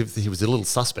he was a little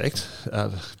suspect,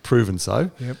 proven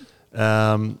so. Yep.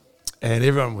 And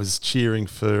everyone was cheering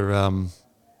for.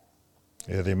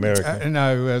 The American. The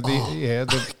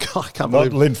I can't Not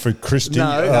believe. Linford Christie.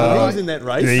 No, he was in that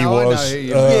race. He Oh, I was. know,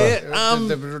 Yeah,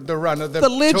 the runner, the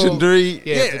legendary. tall-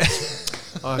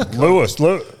 yeah. Lewis.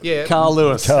 Yeah. Carl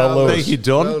Lewis. Carl Lewis. Thank you,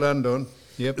 Don. Well done, Don.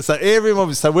 Yep.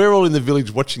 So we're all in the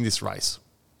village watching this race,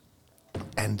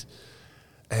 and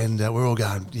we're all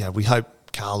going, we hope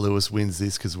Carl Lewis wins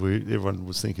this because everyone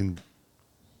was thinking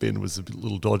Ben was a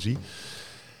little dodgy.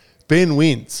 Ben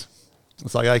wins.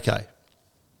 It's like, okay.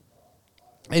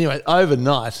 Anyway,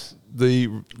 overnight,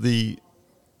 the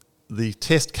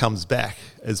test comes back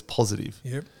as positive.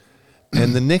 Yep.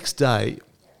 And the next day,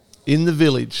 in the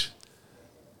village,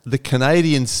 the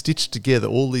Canadians stitched together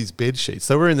all these bed sheets.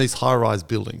 So we're in these high-rise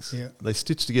buildings. Yeah. They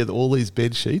stitched together all these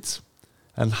bed sheets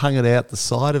and hung it out the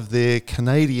side of their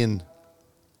Canadian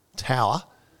tower.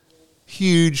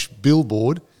 Huge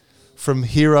billboard from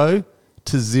hero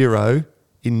to zero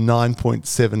in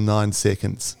 9.79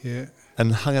 seconds. Yeah.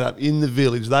 And hung it up in the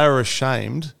village. They were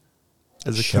ashamed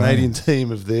as a Shame. Canadian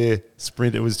team of their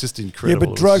sprint. It was just Yeah, incredible.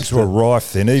 but drugs were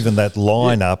rife then. Even that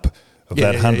lineup of Yeah,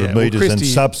 that yeah, 100 yeah. Well, metres and Christie-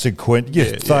 subsequent, Yeah,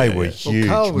 they yeah, were yeah. Well, huge,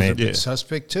 Carl was man. a bit Yeah.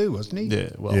 suspect too, wasn't he? Yeah,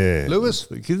 well, Yeah. Lewis?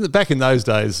 back in those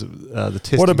days, the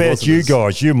testing. What about wasn't you as-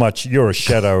 guys? You're a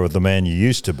shadow of the man you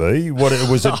used to be. What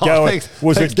was it Oh, going?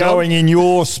 thanks, Dom. Going in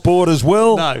your sport as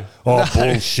well? No. Oh No.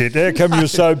 bullshit! How come you're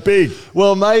so big?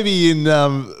 Well, maybe in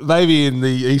the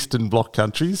Eastern Bloc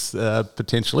countries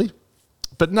potentially,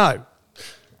 but no,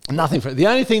 nothing. The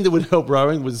only thing that would help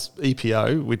rowing was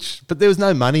EPO, but there was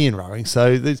no money in rowing,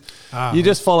 so you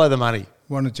just follow the money.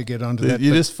 Wanted to get onto that. You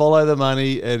but just follow the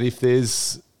money, and if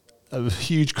there's a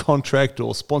huge contract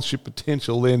or sponsorship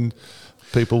potential, then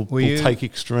people will take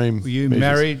extreme. Were you measures.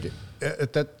 married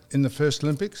in the first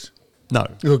Olympics? No.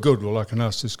 Oh, good. Well, I can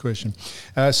ask this question.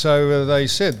 So they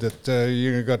said that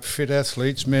you got fit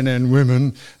athletes, men and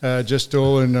women, just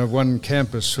all in one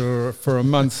campus for a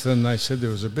month, and they said there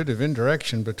was a bit of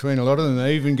interaction between a lot of them.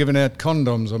 They even given out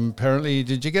condoms. Apparently,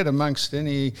 did you get amongst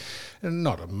any?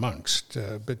 Not amongst,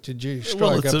 but did you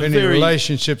strike it's up a any very-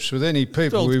 relationships with any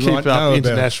people we Keep might know up about?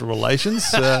 international relations.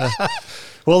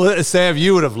 Well, Sav,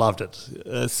 you would have loved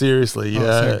it. Seriously,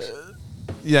 thanks.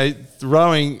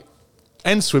 rowing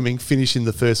and swimming finish in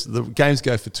the games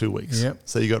go for 2 weeks. Yep.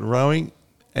 So you got rowing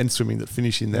and swimming that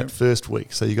finish in that Yep. first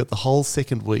week. So you got the whole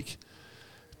second week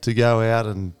to go out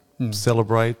and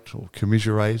celebrate or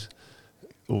commiserate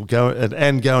or go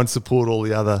and support all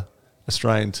the other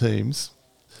Australian teams.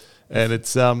 And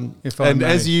it's If I may.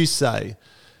 as you say,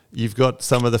 you've got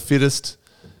some of the fittest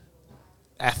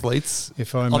athletes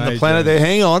If I on may, the planet. James. There,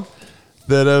 hang on,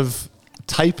 that have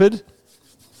tapered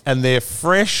and they're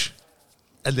fresh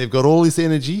and they've got all this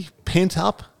energy pent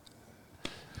up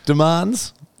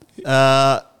demands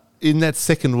in that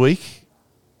second week.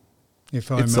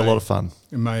 If I It's may, a lot of fun.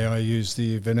 May I use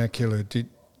the vernacular? Did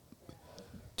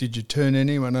you turn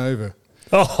anyone over?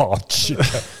 Oh,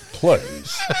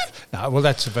 please. No, well,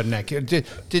 that's a vernacular.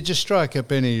 Did you strike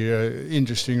up any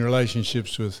interesting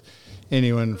relationships with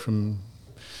anyone from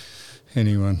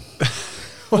anyone?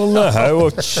 Well,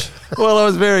 no. Well, I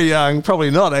was very young.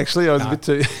 Probably not, actually. I was a bit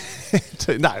too...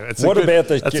 no, that's What a good, about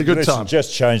the? That's a good listen, time.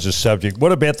 Just change the subject.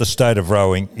 What about the state of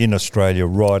rowing in Australia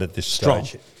right at this Strong.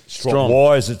 stage? Strong.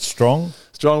 Why is it strong?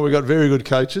 Strong. We've got very good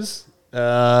coaches. We've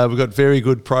got very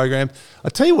good program. I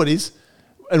tell you what is,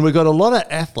 and we've got a lot of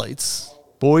athletes,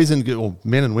 boys and or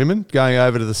men and women, going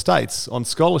over to the States on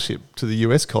scholarship to the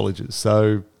US colleges.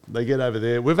 So they get over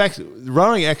there.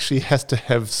 Rowing actually has to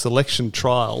have selection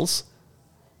trials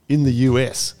in the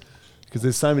US because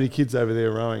there's so many kids over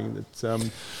there rowing that.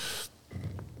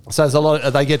 So there's a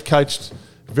lot. They get coached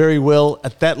very well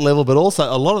at that level, but also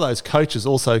a lot of those coaches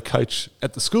also coach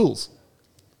at the schools.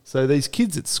 So these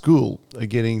kids at school are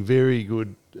getting very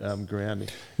good grounding.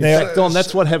 In Now- fact, Don,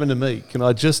 that's what happened to me. Can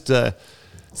I just...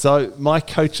 so my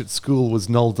coach at school was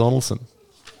Noel Donaldson,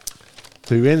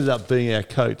 who ended up being our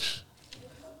coach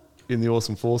in the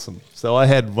Oarsome Foursome. So I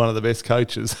had one of the best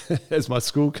coaches as my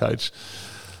school coach.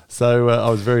 So I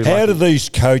was very How lucky. do these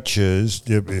coaches,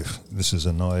 this is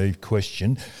a naive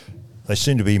question, they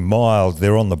seem to be mild,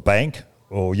 they're on the bank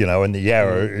or, in the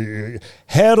Yarra.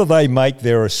 How do they make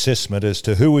their assessment as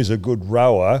to who is a good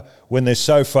rower when they're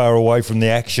so far away from the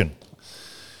action?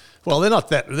 Well, they're not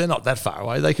that far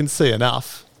away. They can see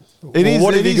enough.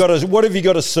 What have you got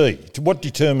to see? What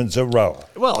determines a rower?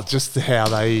 Well, just how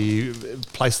they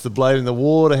place the blade in the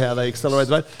water, how they accelerate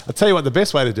the blade. I'll tell you what, the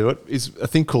best way to do it is a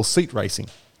thing called seat racing.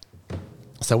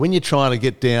 So when you're trying to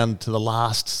get down to the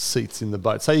last seats in the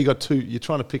boat, say you got two, you're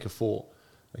trying to pick a four,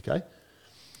 okay?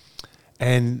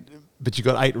 But you've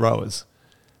got 8 rowers.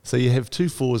 So you have 2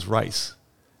 fours race.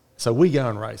 So we go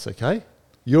and race, okay?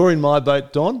 You're in my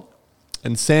boat, Don,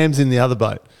 and Sam's in the other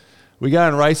boat. We go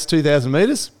and race 2,000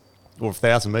 metres, or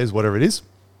 1,000 metres, whatever it is.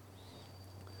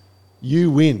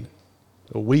 You win,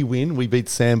 or we win. We beat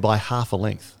Sam by half a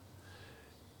length.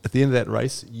 At the end of that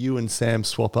race, you and Sam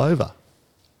swap over,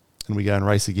 and we go and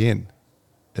race again,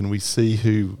 and we see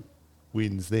who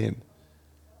wins then.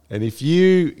 And if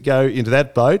you go into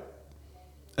that boat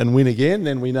and win again,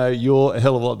 then we know you're a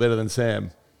hell of a lot better than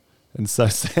Sam. And so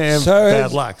Sam,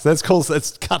 bad luck. So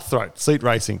that's cutthroat, seat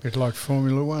racing. Bit like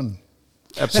Formula One.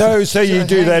 So you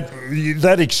do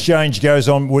that exchange goes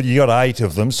on. Well, you got 8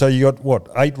 of them. So you got what,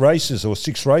 8 races or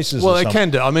 6 races? Well, or it something? can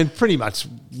do. I mean, pretty much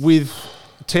with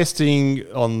testing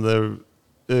on the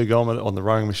ergometer on the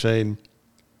rowing machine,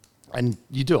 and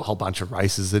you do a whole bunch of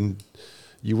races, and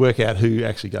you work out who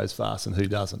actually goes fast and who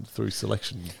doesn't through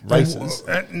selection races.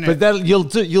 But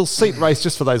you'll seat race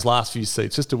just for those last few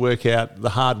seats, just to work out the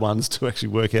hard ones to actually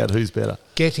work out who's better.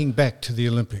 Getting back to the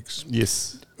Olympics.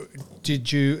 Yes.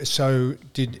 Did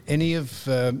any of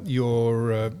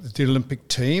the Olympic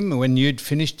team, when you'd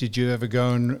finished, did you ever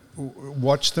go and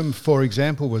watch them? For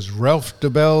example, was Ralph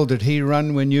DeBell, did he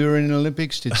run when you were in the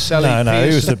Olympics? Did Sally No, Pearson?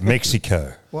 he was at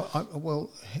Mexico.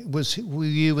 Were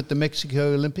you at the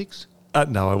Mexico Olympics?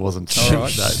 No, I wasn't. All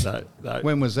right. No.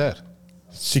 When was that?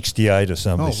 68 or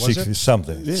something. Oh, was it?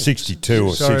 Something. Yeah. 62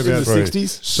 or Sorry 63. about the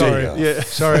 60s? Sorry,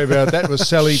 sorry about that. Was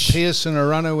Sally Pearson a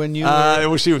runner when you were?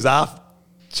 Well,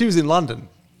 she was in London,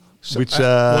 which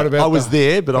what about I was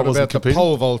there, but I wasn't about competing. the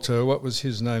pole vaulter? What was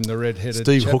his name? The red-headed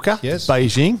Steve chap? Hooker, Yes,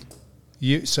 Beijing.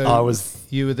 You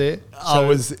were there. I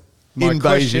was My in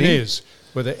question Beijing. is,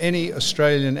 were there any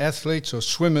Australian athletes or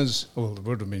swimmers? Well, there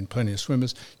would have been plenty of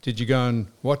swimmers. Did you go and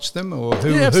watch them, or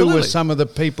who were absolutely. some of the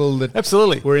people that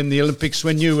Absolutely. were in the Olympics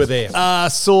when you were there?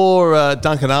 Saw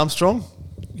Duncan Armstrong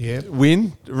Yeah.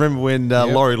 win. Remember when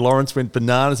Laurie Lawrence went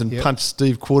bananas and Yep. punched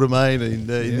Steve Quartermain in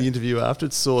the interview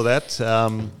afterwards? Saw that.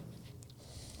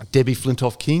 Debbie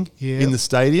Flintoff-King in the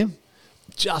stadium.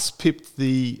 Just pipped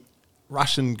the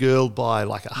Russian girl by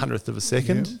like 100th of a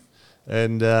second. Yep.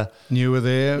 And You were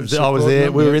there. I was supporting there.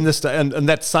 them? We were Yep. in the and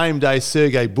that same day,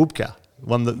 Sergei Bubka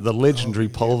won the legendary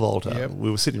pole vaulter. Yep.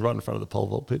 We were sitting right in front of the pole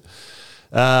vault pit.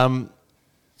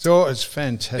 So it's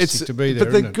fantastic to be there.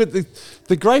 But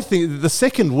the great thing, the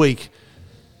second week,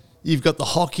 you've got the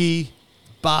hockey,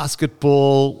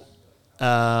 basketball,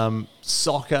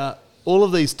 soccer, all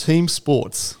of these team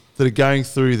sports that are going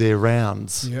through their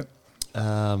rounds. Yep.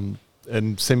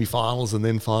 And semi-finals and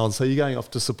then finals. So you're going off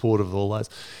to support of all those.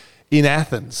 In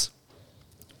Athens,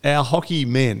 our hockey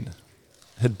men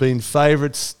had been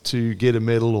favourites to get a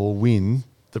medal or win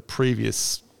the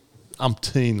previous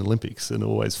umpteen Olympics and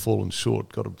always fallen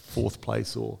short, got a 4th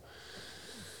place or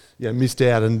missed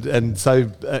out. And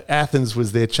so Athens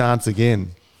was their chance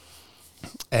again.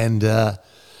 And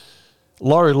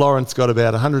Laurie Lawrence got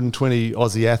about 120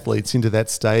 Aussie athletes into that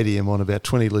stadium on about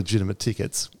 20 legitimate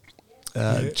tickets.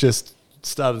 Just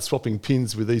started swapping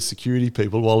pins with these security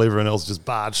people while everyone else just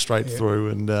barged straight through.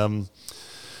 And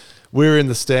we're in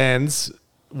the stands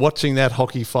watching that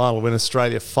hockey final when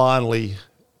Australia finally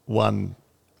won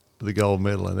the gold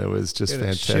medal, and it was just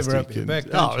fantastic. Shiver up your back,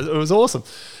 it was awesome.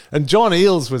 And John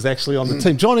Eales was actually on the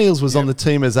team. John Eales was on the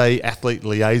team as a athlete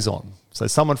liaison. So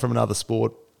someone from another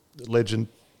sport, legend,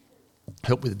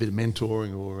 help with a bit of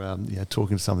mentoring or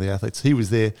talking to some of the athletes. He was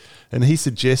there, and he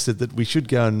suggested that we should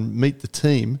go and meet the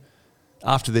team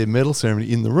after their medal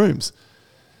ceremony in the rooms.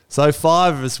 So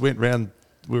 5 of us went round.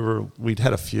 We'd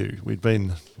had a few. We'd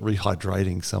been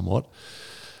rehydrating somewhat.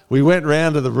 We went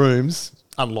round to the rooms,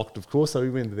 unlocked of course, so we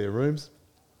went to their rooms.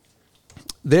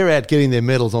 They're out getting their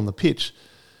medals on the pitch,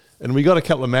 and we got a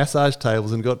couple of massage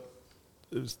tables and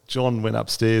John went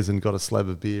upstairs and got a slab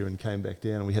of beer and came back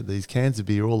down, and we had these cans of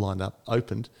beer all lined up,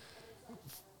 opened,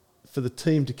 for the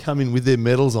team to come in with their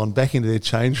medals on back into their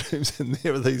change rooms, and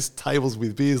there were these tables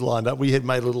with beers lined up. We had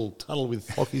made a little tunnel with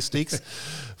hockey sticks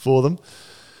for them.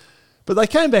 But they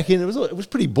came back in, it was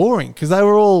pretty boring because they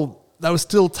were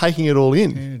still taking it all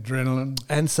in. Yeah, adrenaline.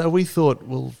 And so we thought,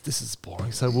 well, this is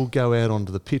boring, so we'll go out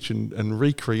onto the pitch and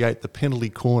recreate the penalty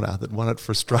corner that won it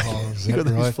for Australia. You've got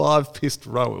these 5 pissed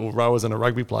rowers and a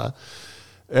rugby player.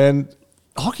 And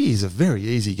hockey is a very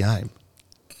easy game.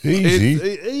 Easy?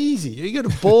 It's easy. You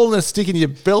got a ball and a stick and you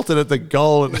belt it at the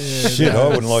goal. And Shit, I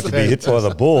wouldn't like to be hit by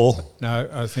the ball. No,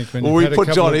 I think when well, you we had a put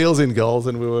couple John of- Eales in goals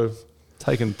and we were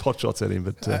taking pot shots at him.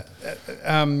 But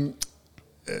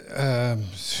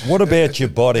What about your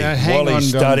body hang while on,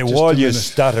 he's Dom, stuttering, just while a you're minute.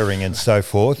 stuttering and so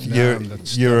forth? No, I'm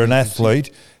not you're an stuttering.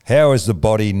 athlete. How is the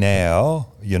body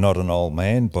now? You're not an old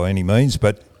man by any means,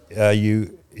 but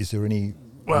is there any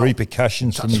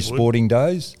repercussions from your touch wood. sporting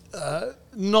days?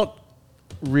 not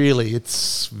really.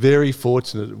 It's very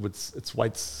fortunate it's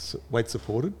weight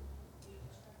supported.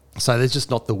 So there's just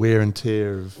not the wear and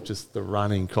tear of just the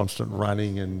running, constant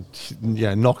running and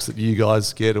knocks that you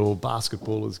guys get or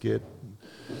basketballers get.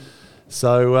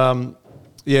 So,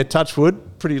 touch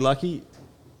wood, pretty lucky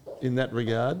in that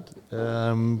regard.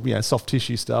 Soft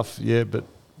tissue stuff, but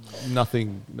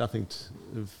nothing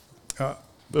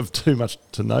of too much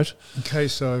to note. In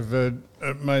case I've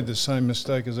made the same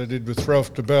mistake as I did with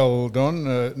Ralph DeBell, Don,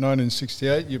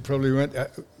 1968, you probably went.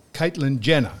 Caitlyn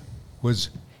Jenner was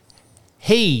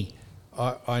he.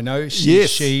 I know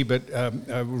she, but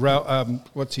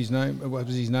what's his name? What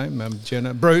was his name?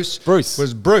 Jenner. Bruce.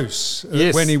 Was Bruce.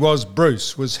 Yes. When he was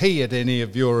Bruce, was he at any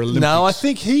of your Olympics? No, I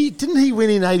think didn't he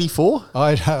win in '84?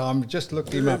 I'm just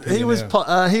looking him up. He was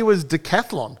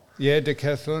decathlon. Yeah,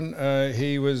 decathlon.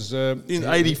 He was in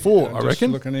 '84, I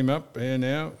reckon. Looking him up here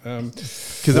now.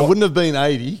 Because it wouldn't have been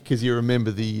 '80, because you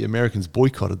remember the Americans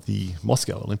boycotted the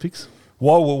Moscow Olympics.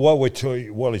 While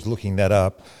he's looking that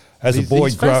up, as a boy,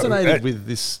 he's fascinated with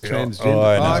this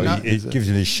transgender. I know. He gives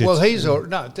you this shit. Well,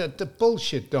 the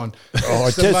bullshit, Don.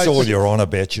 That's all you're on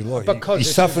about. You like. He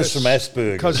suffers from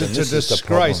Asperger's. Because it's a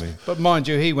disgrace. But mind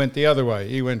you, he went the other way.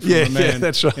 He went from a man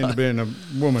into being a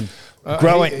woman.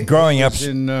 Growing up,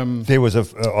 there was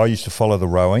I used to follow the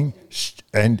rowing.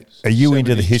 And are you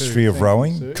into the history of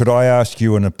rowing? Could I ask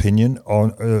you an opinion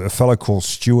on a fellow called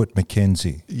Stuart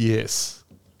McKenzie? Yes.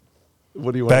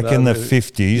 What do you want Back to know? in the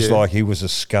 50s, like he was a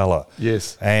sculler.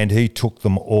 Yes. And he took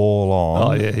them all on.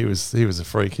 Oh, yeah, he was a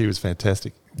freak. He was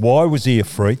fantastic. Why was he a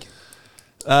freak?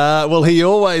 Well, he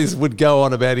always would go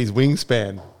on about his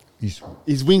wingspan. His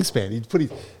wingspan. He'd put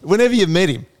whenever you met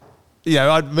him,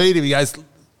 I'd meet him, he goes,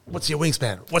 "What's your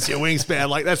wingspan? What's your wingspan?"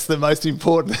 Like, that's the most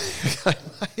important.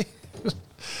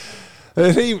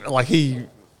 And he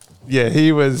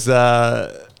was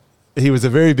a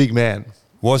very big man.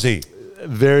 Was he?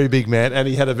 Very big man, and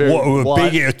he had a very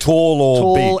big,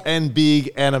 tall and big,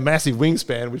 and a massive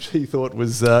wingspan, which he thought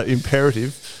was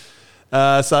imperative.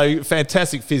 So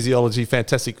fantastic physiology,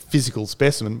 fantastic physical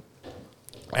specimen,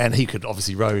 and he could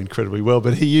obviously row incredibly well.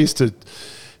 But he drove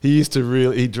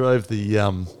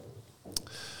the.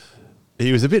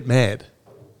 He was a bit mad.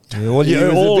 Yeah,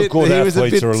 well, all good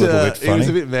athletes are a little bit funny. He was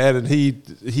a bit mad, and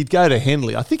he'd go to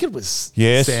Henley. I think it was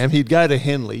Sam. He'd go to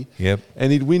Henley,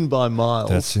 and he'd win by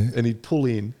miles. That's it. And he'd pull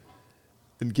in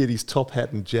and get his top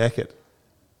hat and jacket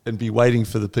and be waiting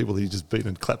for the people that he'd just beaten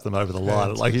and clap them over the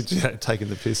line. Like he'd taken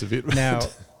the piss a bit. Now,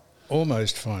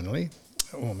 almost finally,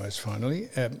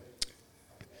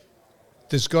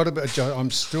 there's got to be. I'm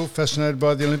still fascinated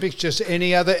by the Olympics. Just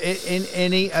any other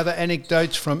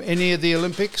anecdotes from any of the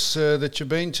Olympics that you've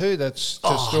been to? That's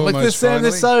just almost finally.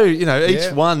 There's so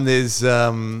each one. There's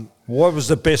what was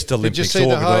the best Olympics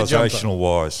organisational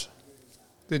wise?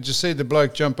 Did you see the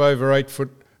bloke jump over 8 foot?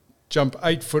 Jump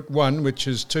 8'1", which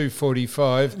is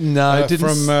 245. No, I didn't.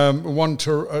 From not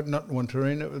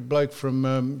Wantarina, a bloke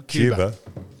from Cuba.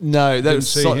 No, that didn't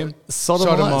see him.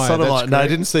 Sodomite. No, I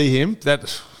didn't see him.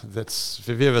 That's if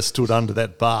you've ever stood under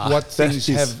that bar. What things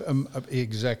have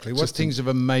What things have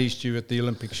amazed you at the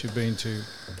Olympics you've been to?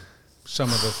 Some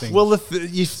of the things. Well,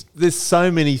 there's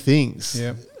so many things.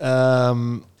 Yeah.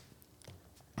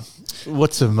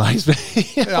 What's amazed me?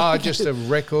 Just a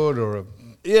record or a.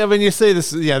 Yeah, when you see this,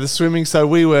 the swimming. So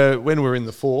when we were in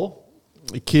the four,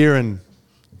 Kieran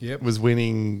was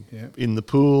winning in the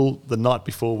pool the night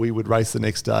before we would race the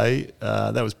next day.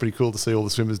 That was pretty cool to see all the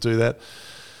swimmers do that.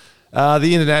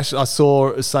 The international, I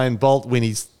saw Usain Bolt win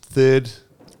his third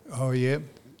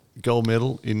gold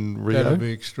medal in Rio. That would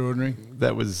be extraordinary.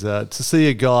 That was to see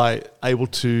a guy able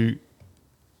to,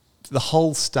 the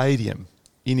whole stadium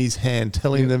in his hand,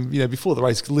 telling them, before the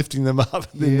race, lifting them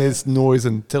up, and then there's noise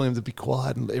and telling them to be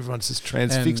quiet, and everyone's just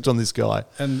transfixed on this guy.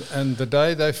 And the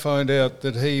day they find out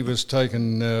that he was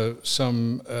taking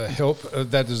some help,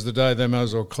 that is the day they might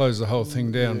as well close the whole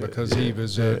thing down because he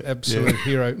was an absolute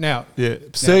hero. Now,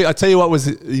 I tell you what was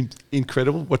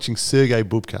incredible, watching Sergei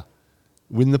Bubka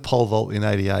win the pole vault in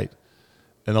 '88,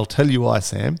 and I'll tell you why,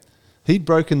 Sam. He'd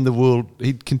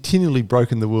continually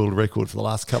broken the world record for the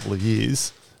last couple of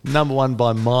years. Number one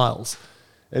by miles.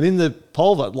 And in the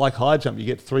pole vault, like high jump, you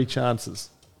get 3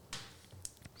 chances.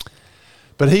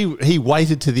 But he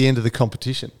waited to the end of the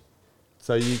competition.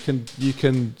 So you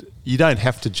don't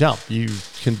have to jump. You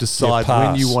can decide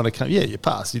when you want to come. Yeah, you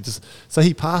pass. So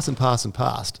he passed and passed and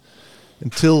passed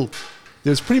until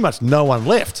there was pretty much no one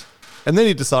left. And then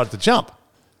he decided to jump.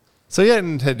 So he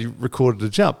hadn't recorded a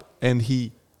jump. And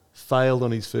he failed on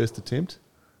his first attempt,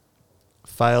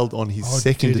 failed on his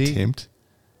second attempt.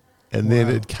 And then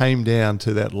it came down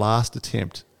to that last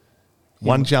attempt.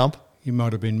 One jump. He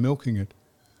might have been milking it.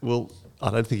 Well,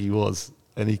 I don't think he was.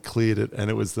 And he cleared it. And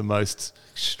it was the most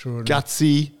extraordinary,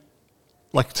 gutsy,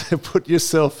 like to put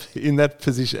yourself in that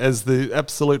position as the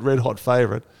absolute red hot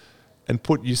favourite and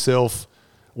put yourself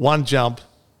one jump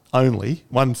only,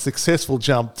 one successful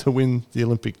jump to win the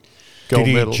Olympic gold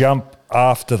medal. Did he jump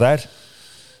after that?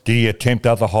 Did he attempt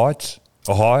other heights?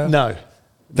 or higher? No.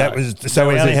 That No. was so. That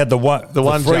We was only it. had the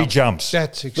one three jump. jumps.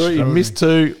 That's Three, extraordinary. missed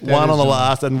two, That one on is the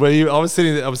last, and I was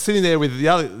sitting there with the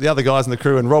other guys in the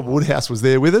crew, and Rob Woodhouse was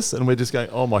there with us, and we're just going,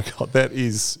 "Oh my god, that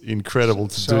is incredible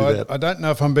to do that." I don't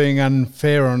know if I'm being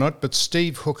unfair or not, but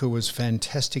Steve Hooker was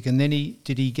fantastic. And then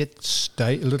did he get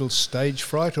a little stage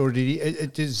fright, or did he?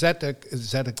 Is that a?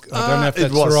 I don't know if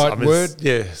that's the right word.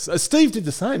 Yes, Steve did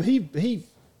the same. He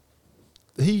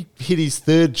hit his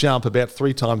third jump about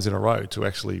 3 times in a row to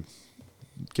actually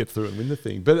get through and win the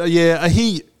thing. But you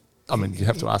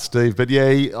have to ask Steve. But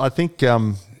I think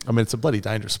it's a bloody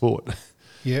dangerous sport.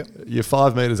 Yeah. You're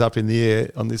 5 metres up in the air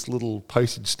on this little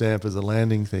postage stamp as a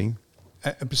landing thing.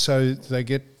 So they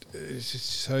get.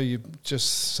 So you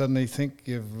just suddenly think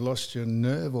you've lost your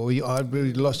nerve, or I've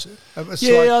really lost it.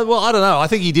 Well, I don't know. I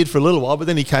think he did for a little while, but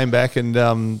then he came back and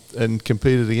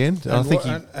competed again.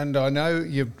 And I know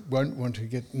you won't want to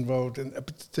get involved in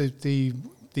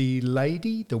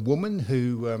the woman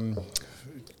who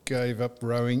gave up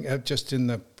rowing just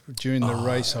during the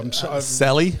race.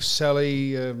 Sally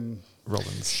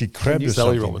Robbins. She crabbed herself.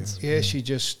 Sally Robbins. Yeah, she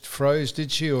just froze,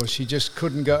 did she? Or she just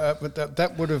couldn't go up. But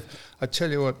that would have, I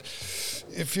tell you what,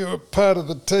 if you were part of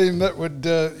the team, that would,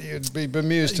 you'd be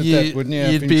bemused at that, wouldn't you?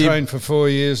 You've been trained for 4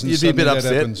 years and you'd be a bit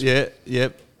upset. Happens.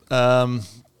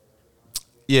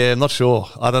 I'm not sure.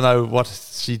 I don't know what,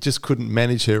 she just couldn't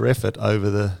manage her effort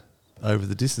over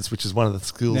the distance, which is one of the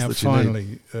skills that you need. Now,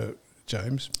 finally,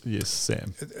 James. Yes,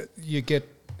 Sam. You get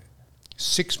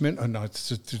 6 minutes. Oh, no,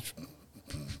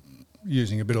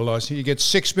 using a bit of license, you get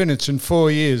 6 minutes in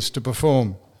 4 years to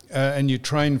perform, and you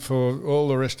train for all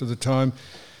the rest of the time.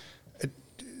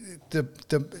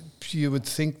 You would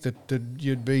think that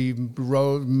you'd be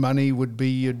money would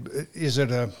be.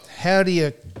 How do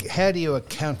you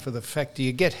account for the fact? Do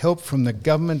you get help from the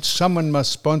government? Someone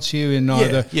must sponsor you in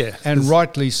either, and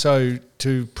rightly so,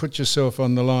 to put yourself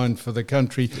on the line for the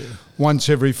country once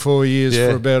every 4 years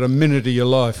for about a minute of your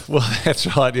life. Well, that's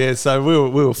right. Yeah, so we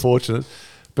were fortunate.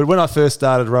 But when I first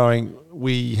started rowing,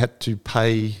 we had to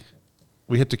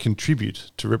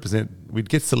contribute to represent. We'd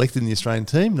get selected in the Australian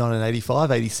team,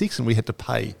 1985, 86, and we had to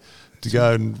pay to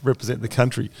go and represent the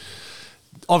country.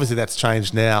 Obviously, that's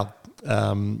changed now.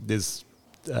 There's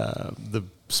the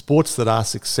sports that are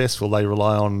successful, they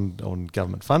rely on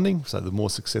government funding. So the more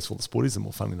successful the sport is, the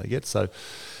more funding they get. So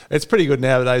it's pretty good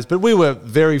nowadays. But we were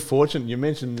very fortunate. You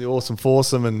mentioned the Oarsome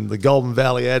Foursome and the Golden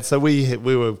Valley ad. So we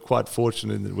were quite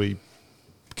fortunate in that we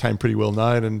became pretty well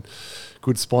known and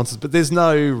good sponsors, but there's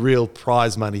no real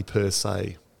prize money per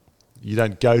se. You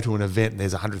don't go to an event and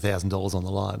there's $100,000 on the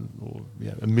line, or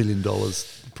 $1 million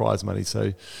prize money.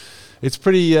 So it's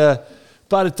pretty,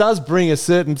 but it does bring a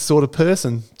certain sort of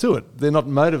person to it. They're not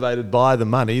motivated by the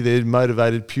money. They're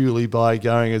motivated purely by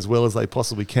going as well as they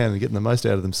possibly can and getting the most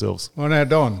out of themselves. Well, now,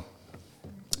 Don,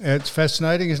 it's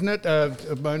fascinating, isn't it? A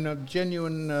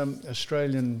genuine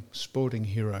Australian sporting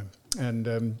hero.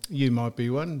 And you might be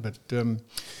one, but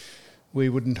we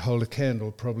wouldn't hold a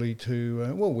candle probably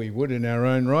to, we would in our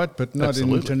own right, but not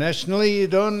internationally,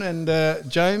 Don. And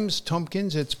James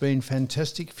Tomkins, it's been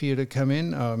fantastic for you to come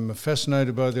in. I'm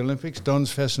fascinated by the Olympics.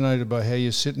 Don's fascinated by how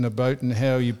you sit in a boat and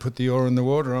how you put the oar in the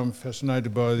water. I'm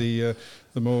fascinated by the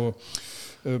more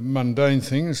mundane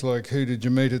things like who did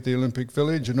you meet at the Olympic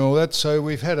Village and all that. So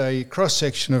we've had a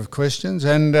cross-section of questions,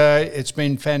 and it's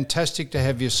been fantastic to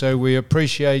have you. So we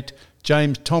appreciate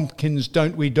James Tomkins,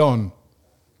 don't we, Don?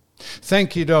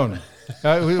 Thank you, Don.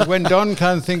 When Don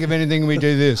can't think of anything, we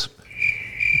do this.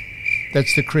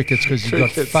 That's the crickets, because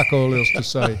you've got fuck all else to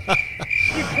say.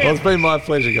 Well, it's been my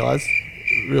pleasure, guys.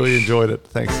 Really enjoyed it.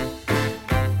 Thanks.